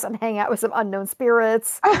Roadhouse and hang out with some unknown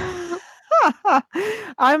spirits.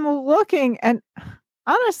 I'm looking and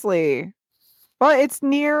honestly, well, it's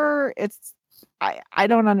near, I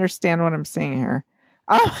don't understand what I'm seeing here.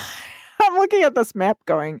 I'm looking at this map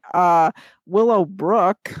going,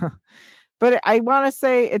 Willowbrook, but I want to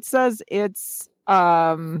say it says it's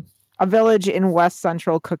a village in west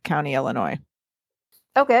central Cook County, Illinois.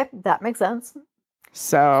 Okay, that makes sense.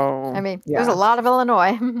 So, I mean, yeah. there's a lot of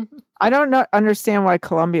Illinois. I don't understand why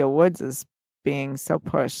Columbia Woods is being so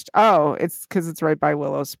pushed. Oh, it's because it's right by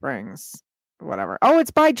Willow Springs. Whatever. Oh,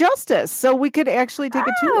 it's by Justice. So we could actually take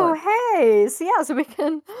a tour. Oh, hey. So we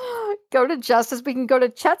can go to Justice. We can go to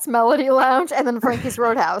Chet's Melody Lounge and then Frankie's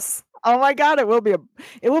Roadhouse. Oh my God, it will be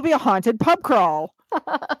a haunted pub crawl.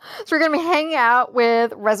 So we're gonna be hanging out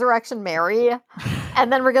with Resurrection Mary, and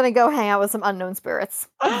then we're gonna go hang out with some unknown spirits.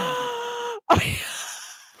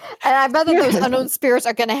 And I bet that those unknown spirits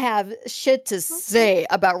are gonna have shit to say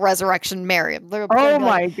about Resurrection Mary. Oh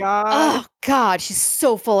my God. Oh God, she's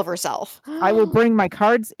so full of herself. I will bring my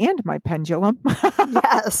cards and my pendulum.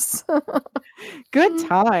 Yes. Good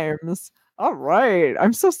times. All right.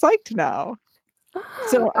 I'm so psyched now.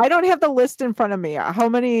 So I don't have the list in front of me. How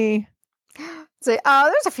many? So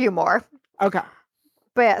there's a few more. Okay.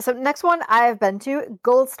 But yeah, so next one I've been to,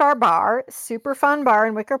 Gold Star Bar, super fun bar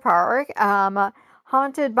in Wicker Park,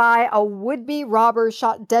 haunted by a would-be robber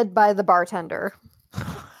shot dead by the bartender.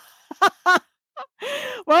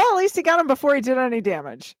 Well, at least he got him before he did any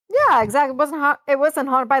damage. Yeah, exactly. It wasn't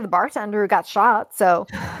haunted by the bartender who got shot, so.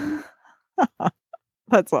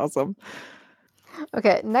 That's awesome.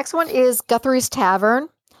 Okay, next one is Guthrie's Tavern,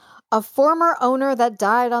 a former owner that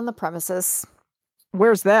died on the premises.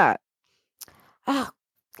 Where's that? Oh,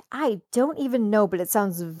 I don't even know, but it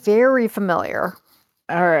sounds very familiar.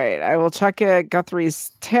 All right, I will check it.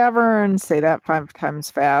 Guthrie's Tavern. Say that 5 times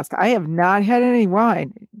fast. I have not had any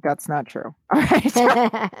wine. That's not true. All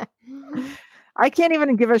right. I can't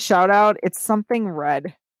even give a shout out. It's something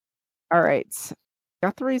red. All right.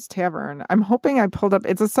 Guthrie's Tavern. I'm hoping I pulled up.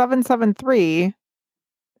 It's a 773.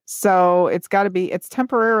 So it's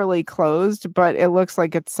temporarily closed, but it looks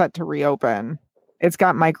like it's set to reopen. It's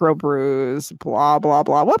got microbrews, blah, blah,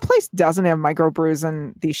 blah. What place doesn't have microbrews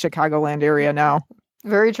in the Chicagoland area now?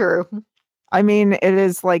 Very true. I mean, it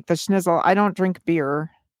is like the schnizzle. I don't drink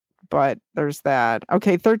beer, but there's that.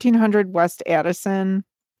 Okay, 1300 West Addison.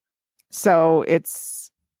 So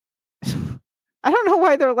it's... I don't know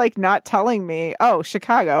why they're like not telling me. Oh,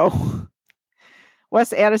 Chicago.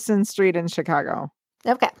 West Addison Street in Chicago.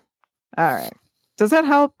 Okay. All right. Does that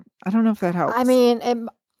help? I don't know if that helps. I mean,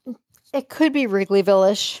 it could be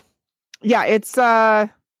Wrigleyville-ish. Yeah, it's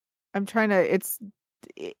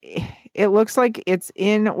it looks like it's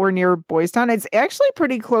in or near Boys Town. It's actually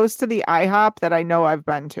pretty close to the IHOP that I know I've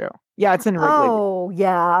been to. Yeah, it's in Wrigleyville. Oh,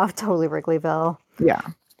 yeah, totally Wrigleyville. Yeah.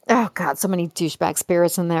 Oh God, so many douchebag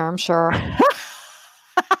spirits in there, I'm sure.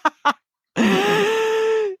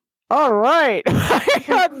 All right. I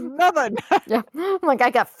got nothing. Yeah. I'm like, I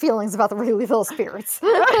got feelings about the Wrigleyville spirits.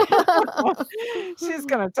 She's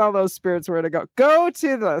going to tell those spirits where to go. Go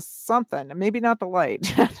to the something, maybe not the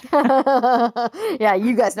light. Yeah,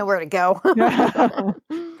 you guys know where to go.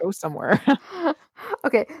 Go somewhere.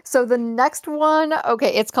 Okay, so the next one,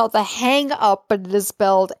 okay, it's called The Hang Up, but it is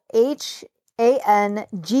spelled HANGGEUPPE.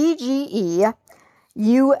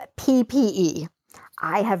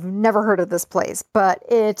 I have never heard of this place, but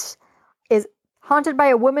it is haunted by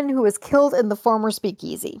a woman who was killed in the former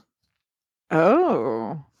speakeasy.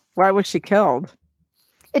 Oh, why was she killed?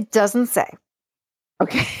 It doesn't say.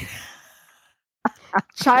 Okay.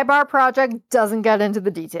 Chai Bar Project doesn't get into the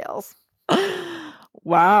details.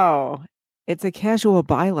 Wow. It's a casual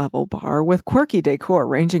bi-level bar with quirky decor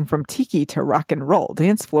ranging from tiki to rock and roll,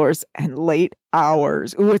 dance floors, and late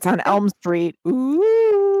hours. Ooh, it's on Elm Street.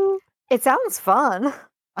 Ooh. It sounds fun.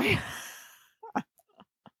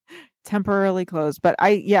 Temporarily closed. But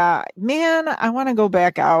I want to go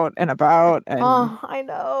back out and about. And Oh, I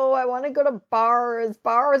know. I want to go to bars.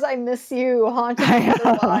 Bars, I miss you. Haunted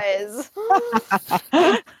otherwise.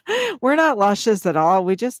 We're not luscious at all.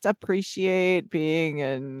 We just appreciate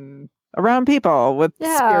being around people with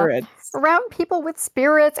spirits. Around people with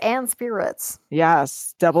spirits and spirits.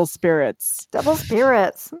 Yes, double spirits. Double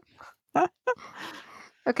spirits.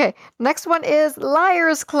 Okay, next one is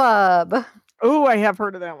Liars Club. Oh, I have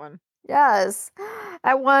heard of that one. Yes.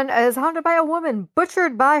 That one is haunted by a woman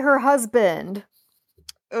butchered by her husband.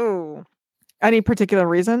 Oh. Any particular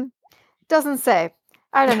reason? Doesn't say.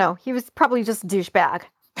 I don't know. He was probably just a douchebag.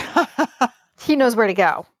 He knows where to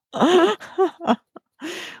go.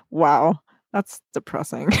 Wow. That's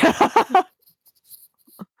depressing.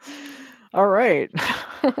 All right.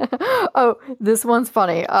 Oh, this one's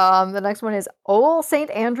funny. The next one is Old St.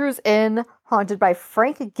 Andrew's Inn, haunted by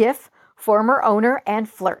Frank Giff, former owner and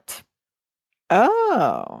flirt.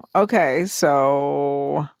 Oh, okay.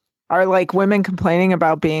 So are like women complaining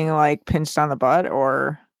about being like pinched on the butt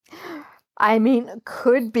or? I mean,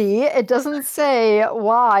 could be. It doesn't say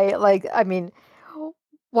why. Like, I mean,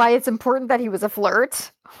 why it's important that he was a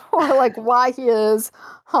flirt or like why he is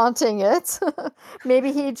haunting it.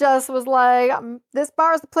 Maybe he just was like, this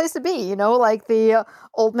bar is the place to be, you know, like the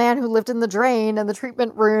old man who lived in the drain in the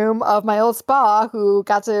treatment room of my old spa who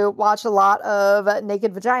got to watch a lot of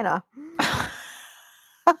naked vagina.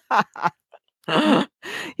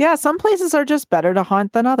 Yeah, some places are just better to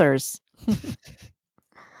haunt than others.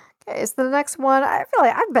 Okay, so the next one, I feel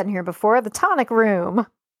like I've been here before, the Tonic Room.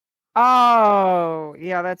 Oh,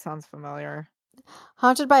 yeah, that sounds familiar.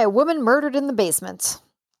 Haunted by a woman murdered in the basement.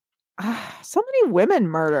 So many women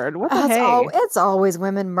murdered. What the heck? It's always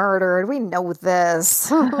women murdered. We know this.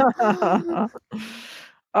 So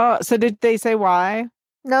did they say why?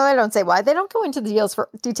 No, they don't say why. They don't go into the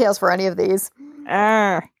details for any of these.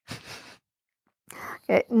 Okay,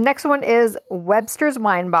 next one is Webster's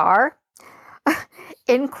Wine Bar.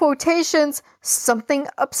 In quotations, something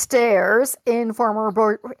upstairs in former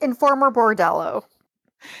bordello.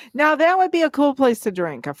 Now that would be a cool place to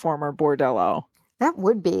drink, a former bordello. That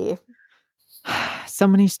would be. So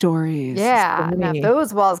many stories. Yeah, so many. Now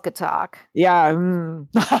those walls could talk. Yeah.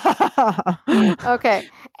 Okay,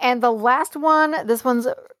 and the last one, this one's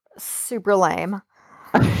super lame.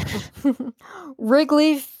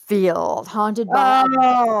 Wrigley Field, haunted by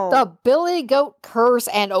the Billy Goat Curse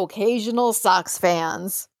and occasional Sox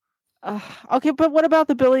fans. Okay, but what about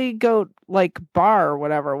the Billy Goat like bar or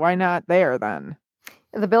whatever? Why not there then?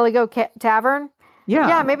 The Billy Goat Tavern?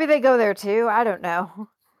 Yeah, maybe they go there too. I don't know.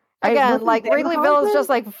 Again, like Wrigleyville is just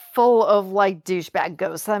like full of like douchebag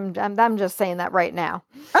ghosts. I'm just saying that right now.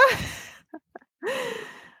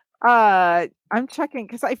 I'm checking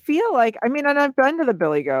because I feel like and I've been to the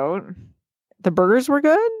Billy Goat. The burgers were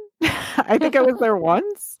good. I think I was there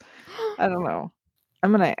once. I don't know.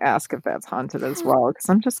 I'm gonna ask if that's haunted as well because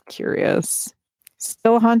I'm just curious.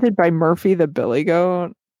 Still haunted by Murphy the Billy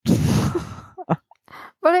Goat.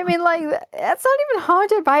 But I mean, like, that's not even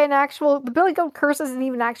haunted by the Billy Goat Curse isn't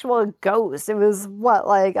even actual ghost. It was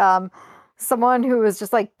someone who was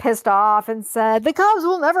just like pissed off and said, the Cubs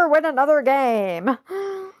will never win another game.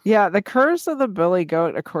 Yeah, the curse of the Billy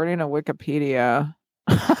Goat, according to Wikipedia.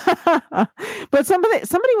 But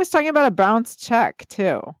somebody was talking about a bounce check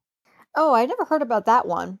too. Oh, I never heard about that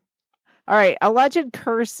one. All right, alleged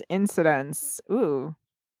curse incidents. Ooh.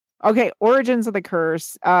 Okay, origins of the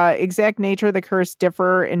curse. Exact nature of the curse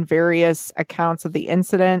differ in various accounts of the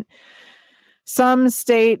incident. Some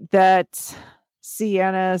state that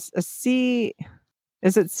Sienna's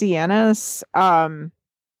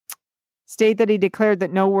state that he declared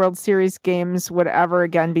that no World Series games would ever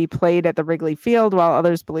again be played at the Wrigley Field, while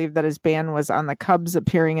others believed that his ban was on the Cubs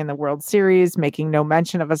appearing in the World Series, making no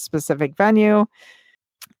mention of a specific venue.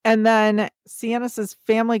 And then Cianis's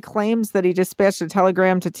family claims that he dispatched a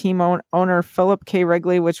telegram to team owner Philip K.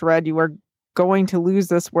 Wrigley, which read, "You are going to lose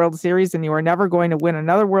this World Series and you are never going to win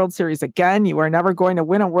another World Series again. You are never going to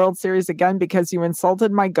win a World Series again because you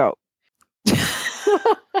insulted my goat."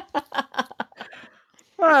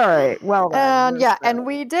 All right. Well, then, and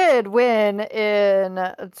we did win in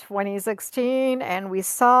 2016, and we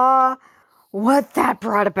saw what that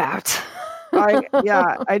brought about.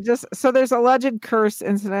 So there's alleged curse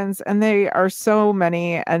incidents, and they are so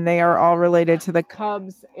many, and they are all related to the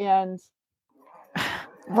Cubs. And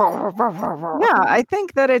I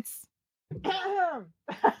think that it's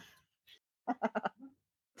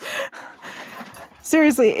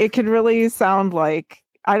seriously, it could really sound like,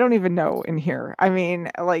 I don't even know in here. I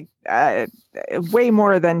mean, like way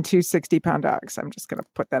more than 2 60-pound dogs. I'm just going to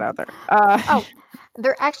put that out there.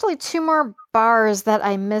 There are actually 2 more bars that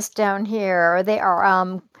I missed down here. They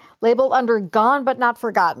are labeled under Gone But Not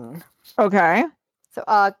Forgotten. Okay. So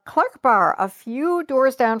Clark Bar, a few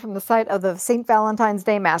doors down from the site of the St. Valentine's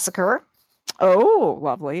Day Massacre. Oh,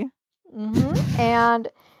 lovely. Mm-hmm. And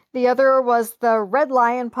the other was the Red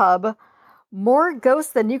Lion Pub. More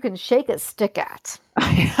ghosts than you can shake a stick at.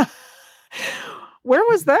 Where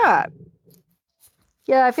was that?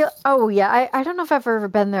 Yeah, I don't know if I've ever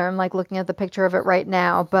been there. I'm like looking at the picture of it right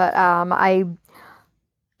now, but I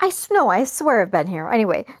swear I've been here.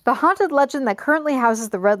 Anyway, the haunted legend that currently houses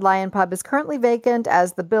the Red Lion Pub is currently vacant,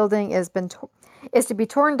 as the building is to be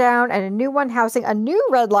torn down, and a new one housing a new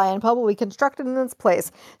Red Lion Pub will be constructed in its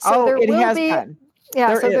place. So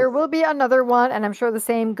there will be another one, and I'm sure the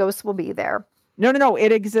same ghosts will be there. No,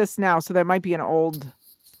 it exists now, so there might be an old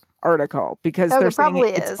article, because they're saying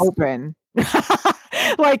it's open.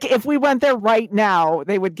 Like, if we went there right now,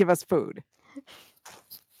 they would give us food.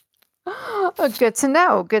 Oh, good to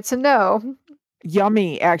know. Good to know.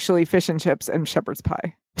 Yummy, actually, fish and chips and shepherd's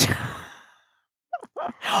pie.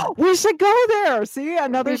 We should go there. See,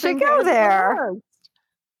 another. We should go there.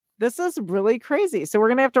 This is really crazy. So we're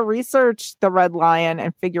gonna have to research the Red Lion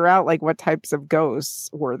and figure out like what types of ghosts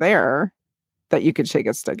were there that you could shake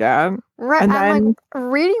a stick at. Right. And I'm like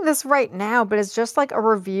reading this right now, but it's just like a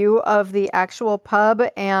review of the actual pub,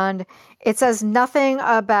 and it says nothing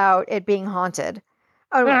about it being haunted.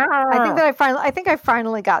 Oh, I think I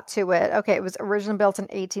finally got to it. Okay, it was originally built in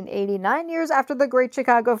 1889, years after the Great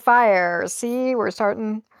Chicago Fire. See, we're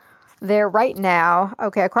starting there right now.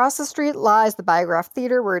 Okay, across the street lies the Biograph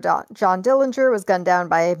Theater, where John Dillinger was gunned down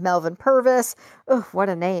by Melvin Purvis. Oh, what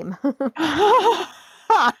a name.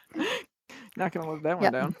 Not going to live that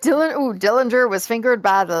one down. Dillinger was fingered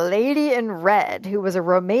by the Lady in Red, who was a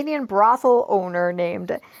Romanian brothel owner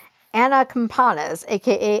named Anna Campanas,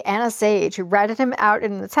 a.k.a. Anna Sage, who ratted him out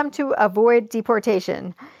in an attempt to avoid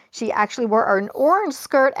deportation. She actually wore an orange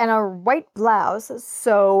skirt and a white blouse,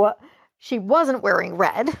 so she wasn't wearing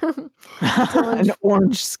red. An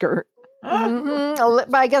orange skirt.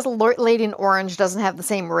 But I guess Lady in Orange doesn't have the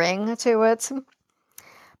same ring to it.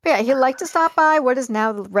 But yeah, he liked to stop by what is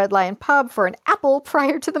now the Red Lion Pub for an apple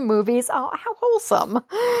prior to the movies. Oh, how wholesome.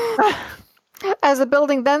 As the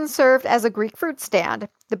building then served as a Greek fruit stand.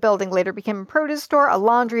 The building later became a produce store, a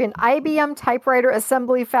laundry, an IBM typewriter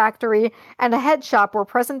assembly factory, and a head shop where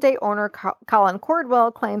present-day owner Colin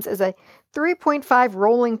Cordwell claims is a 3.5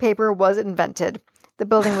 rolling paper was invented. The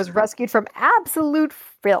building was rescued from absolute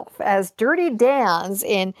filth as Dirty Dan's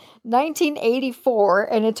in 1984,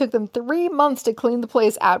 and it took them 3 months to clean the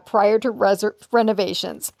place out prior to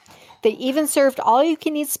renovations. They even served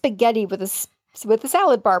all-you-can-eat spaghetti with a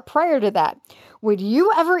salad bar prior to that. Would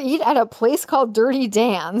you ever eat at a place called Dirty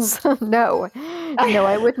Dan's? No,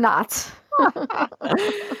 I would not.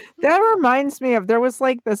 That reminds me of, there was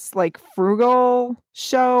like this like frugal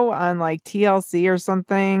show on like TLC or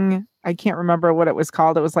something. I can't remember what it was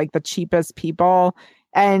called. It was like The Cheapest People.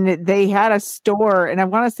 And they had a store, and I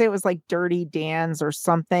want to say it was like Dirty Dan's or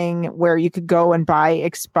something, where you could go and buy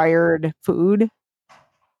expired food.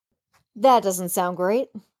 That doesn't sound great.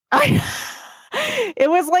 It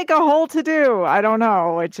was like a whole to-do. I don't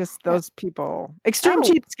know. It just, those people. Extreme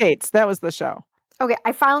Cheapskates. That was the show. Okay,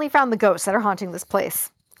 I finally found the ghosts that are haunting this place.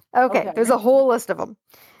 Okay, there's a whole list of them.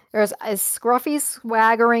 There's a scruffy,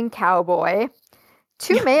 swaggering cowboy.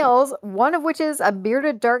 2 males, one of which is a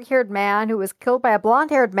bearded, dark-haired man who was killed by a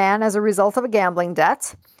blonde-haired man as a result of a gambling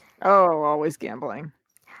debt. Oh, always gambling.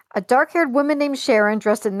 A dark-haired woman named Sharon,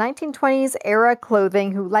 dressed in 1920s era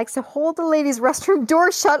clothing, who likes to hold the ladies' restroom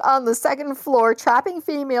door shut on the second floor, trapping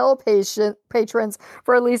female patrons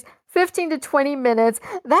for at least 15 to 20 minutes.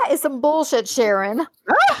 That is some bullshit, Sharon.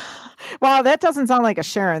 Wow, that doesn't sound like a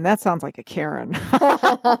Sharon. That sounds like a Karen.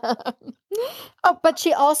 Oh, but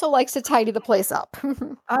she also likes to tidy the place up.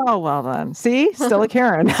 Oh, well then. See? Still a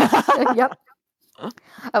Karen. Yep.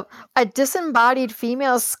 Oh, a disembodied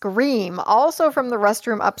female scream, also from the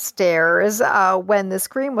restroom upstairs. When the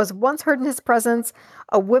scream was once heard in his presence,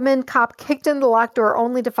 a woman cop kicked in the locked door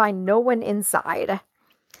only to find no one inside.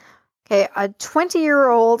 Okay, a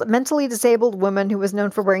 20-year-old mentally disabled woman who was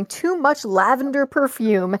known for wearing too much lavender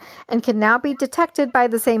perfume and can now be detected by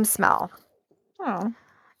the same smell. Oh.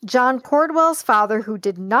 John Cordwell's father, who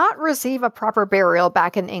did not receive a proper burial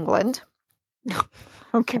back in England.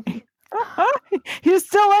 Okay. He's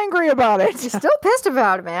still angry about it. He's still pissed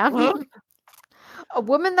about it, man. A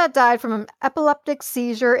woman that died from an epileptic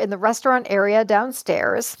seizure in the restaurant area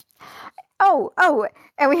downstairs. Oh,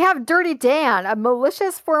 and we have Dirty Dan, a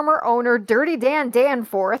malicious former owner, Dirty Dan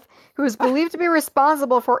Danforth, who is believed to be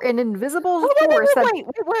responsible for an invisible force.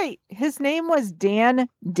 Wait. His name was Dan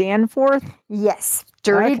Danforth? Yes,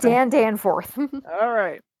 Dirty Dan Danforth. All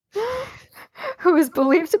right. Who is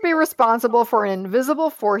believed to be responsible for an invisible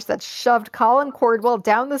force that shoved Colin Cordwell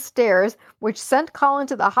down the stairs, which sent Colin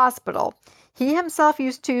to the hospital. He himself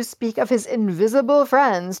used to speak of his invisible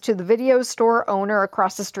friends to the video store owner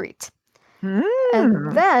across the street.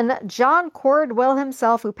 And then John Cordwell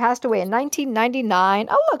himself, who passed away in 1999.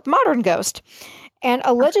 Oh, look, modern ghost. And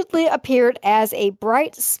allegedly appeared as a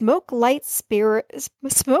bright smoke-like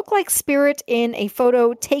spirit in a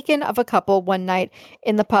photo taken of a couple one night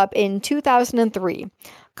in the pub in 2003.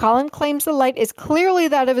 Colin claims the light is clearly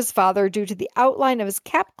that of his father due to the outline of his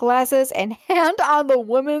capped glasses and hand on the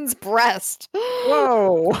woman's breast.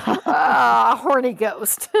 Whoa. Horny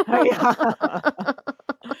ghost.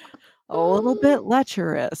 A little bit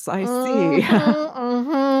lecherous, I see.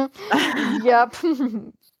 Yep.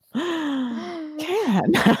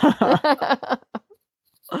 Can.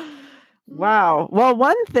 Wow. Well,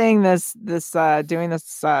 one thing this doing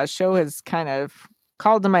this show has kind of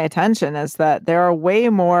called to my attention is that there are way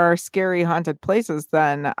more scary haunted places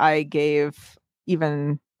than I gave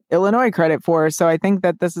even Illinois credit for. So I think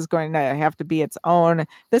that this is going to have to be its own.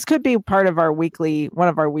 This could be part of one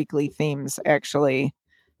of our weekly themes, actually,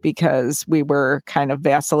 because we were kind of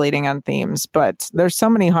vacillating on themes, but there's so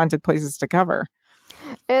many haunted places to cover.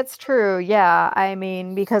 It's true. Yeah. I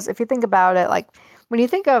mean, because if you think about it, like when you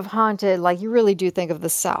think of haunted, like you really do think of the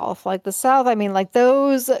South. Like the South, I mean, like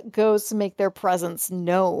those ghosts make their presence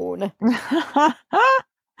known.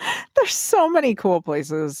 There's so many cool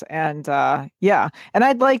places. And yeah, and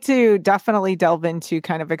I'd like to definitely delve into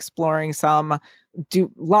kind of exploring some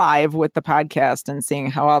live with the podcast and seeing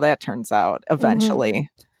how all that turns out eventually.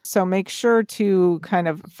 Mm-hmm. So make sure to kind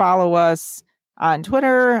of follow us on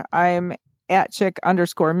Twitter. I'm at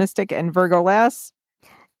chick_mystic, and Virgo Lass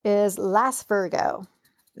is Lass Virgo.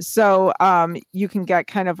 So you can get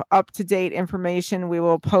kind of up-to-date information. We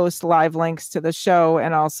will post live links to the show,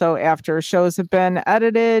 and also after shows have been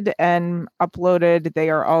edited and uploaded, they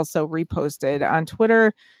are also reposted on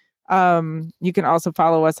Twitter. You can also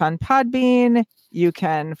follow us on Podbean. You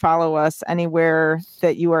can follow us anywhere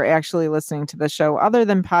that you are actually listening to the show other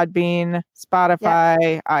than Podbean,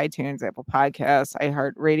 Spotify, iTunes, Apple Podcasts,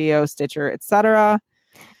 iHeartRadio, Stitcher, etc.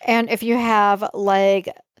 And if you have like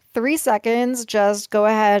 3 seconds, just go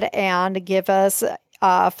ahead and give us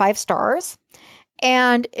 5 stars.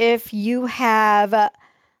 And if you have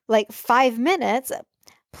like 5 minutes,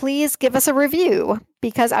 please give us a review,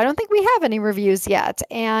 because I don't think we have any reviews yet.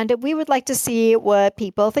 And we would like to see what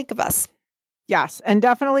people think of us. Yes. And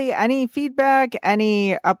definitely any feedback,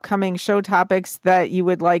 any upcoming show topics that you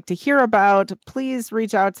would like to hear about, please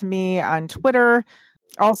reach out to me on Twitter.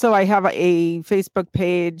 Also, I have a Facebook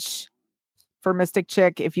page for Mystic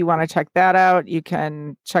Chick. If you want to check that out, you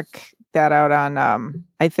can check that out on,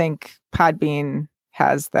 I think Podbean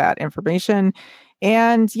has that information.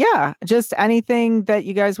 And yeah, just anything that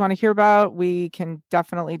you guys want to hear about, we can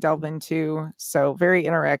definitely delve into. So very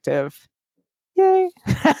interactive. Yay.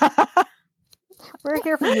 We're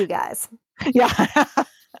here for you guys. Yeah.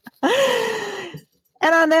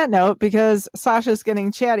 And on that note, because Sasha's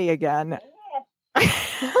getting chatty again. There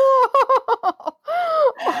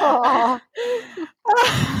are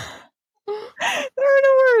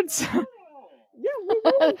no words.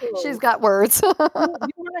 Yeah, she's got words. You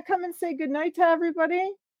want to come and say goodnight to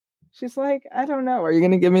everybody? She's like, I don't know. Are you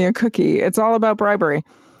going to give me a cookie? It's all about bribery.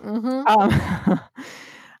 Mm-hmm.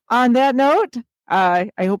 On that note, I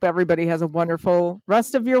hope everybody has a wonderful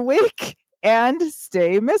rest of your week and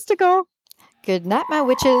stay mystical. Good night, my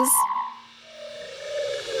witches.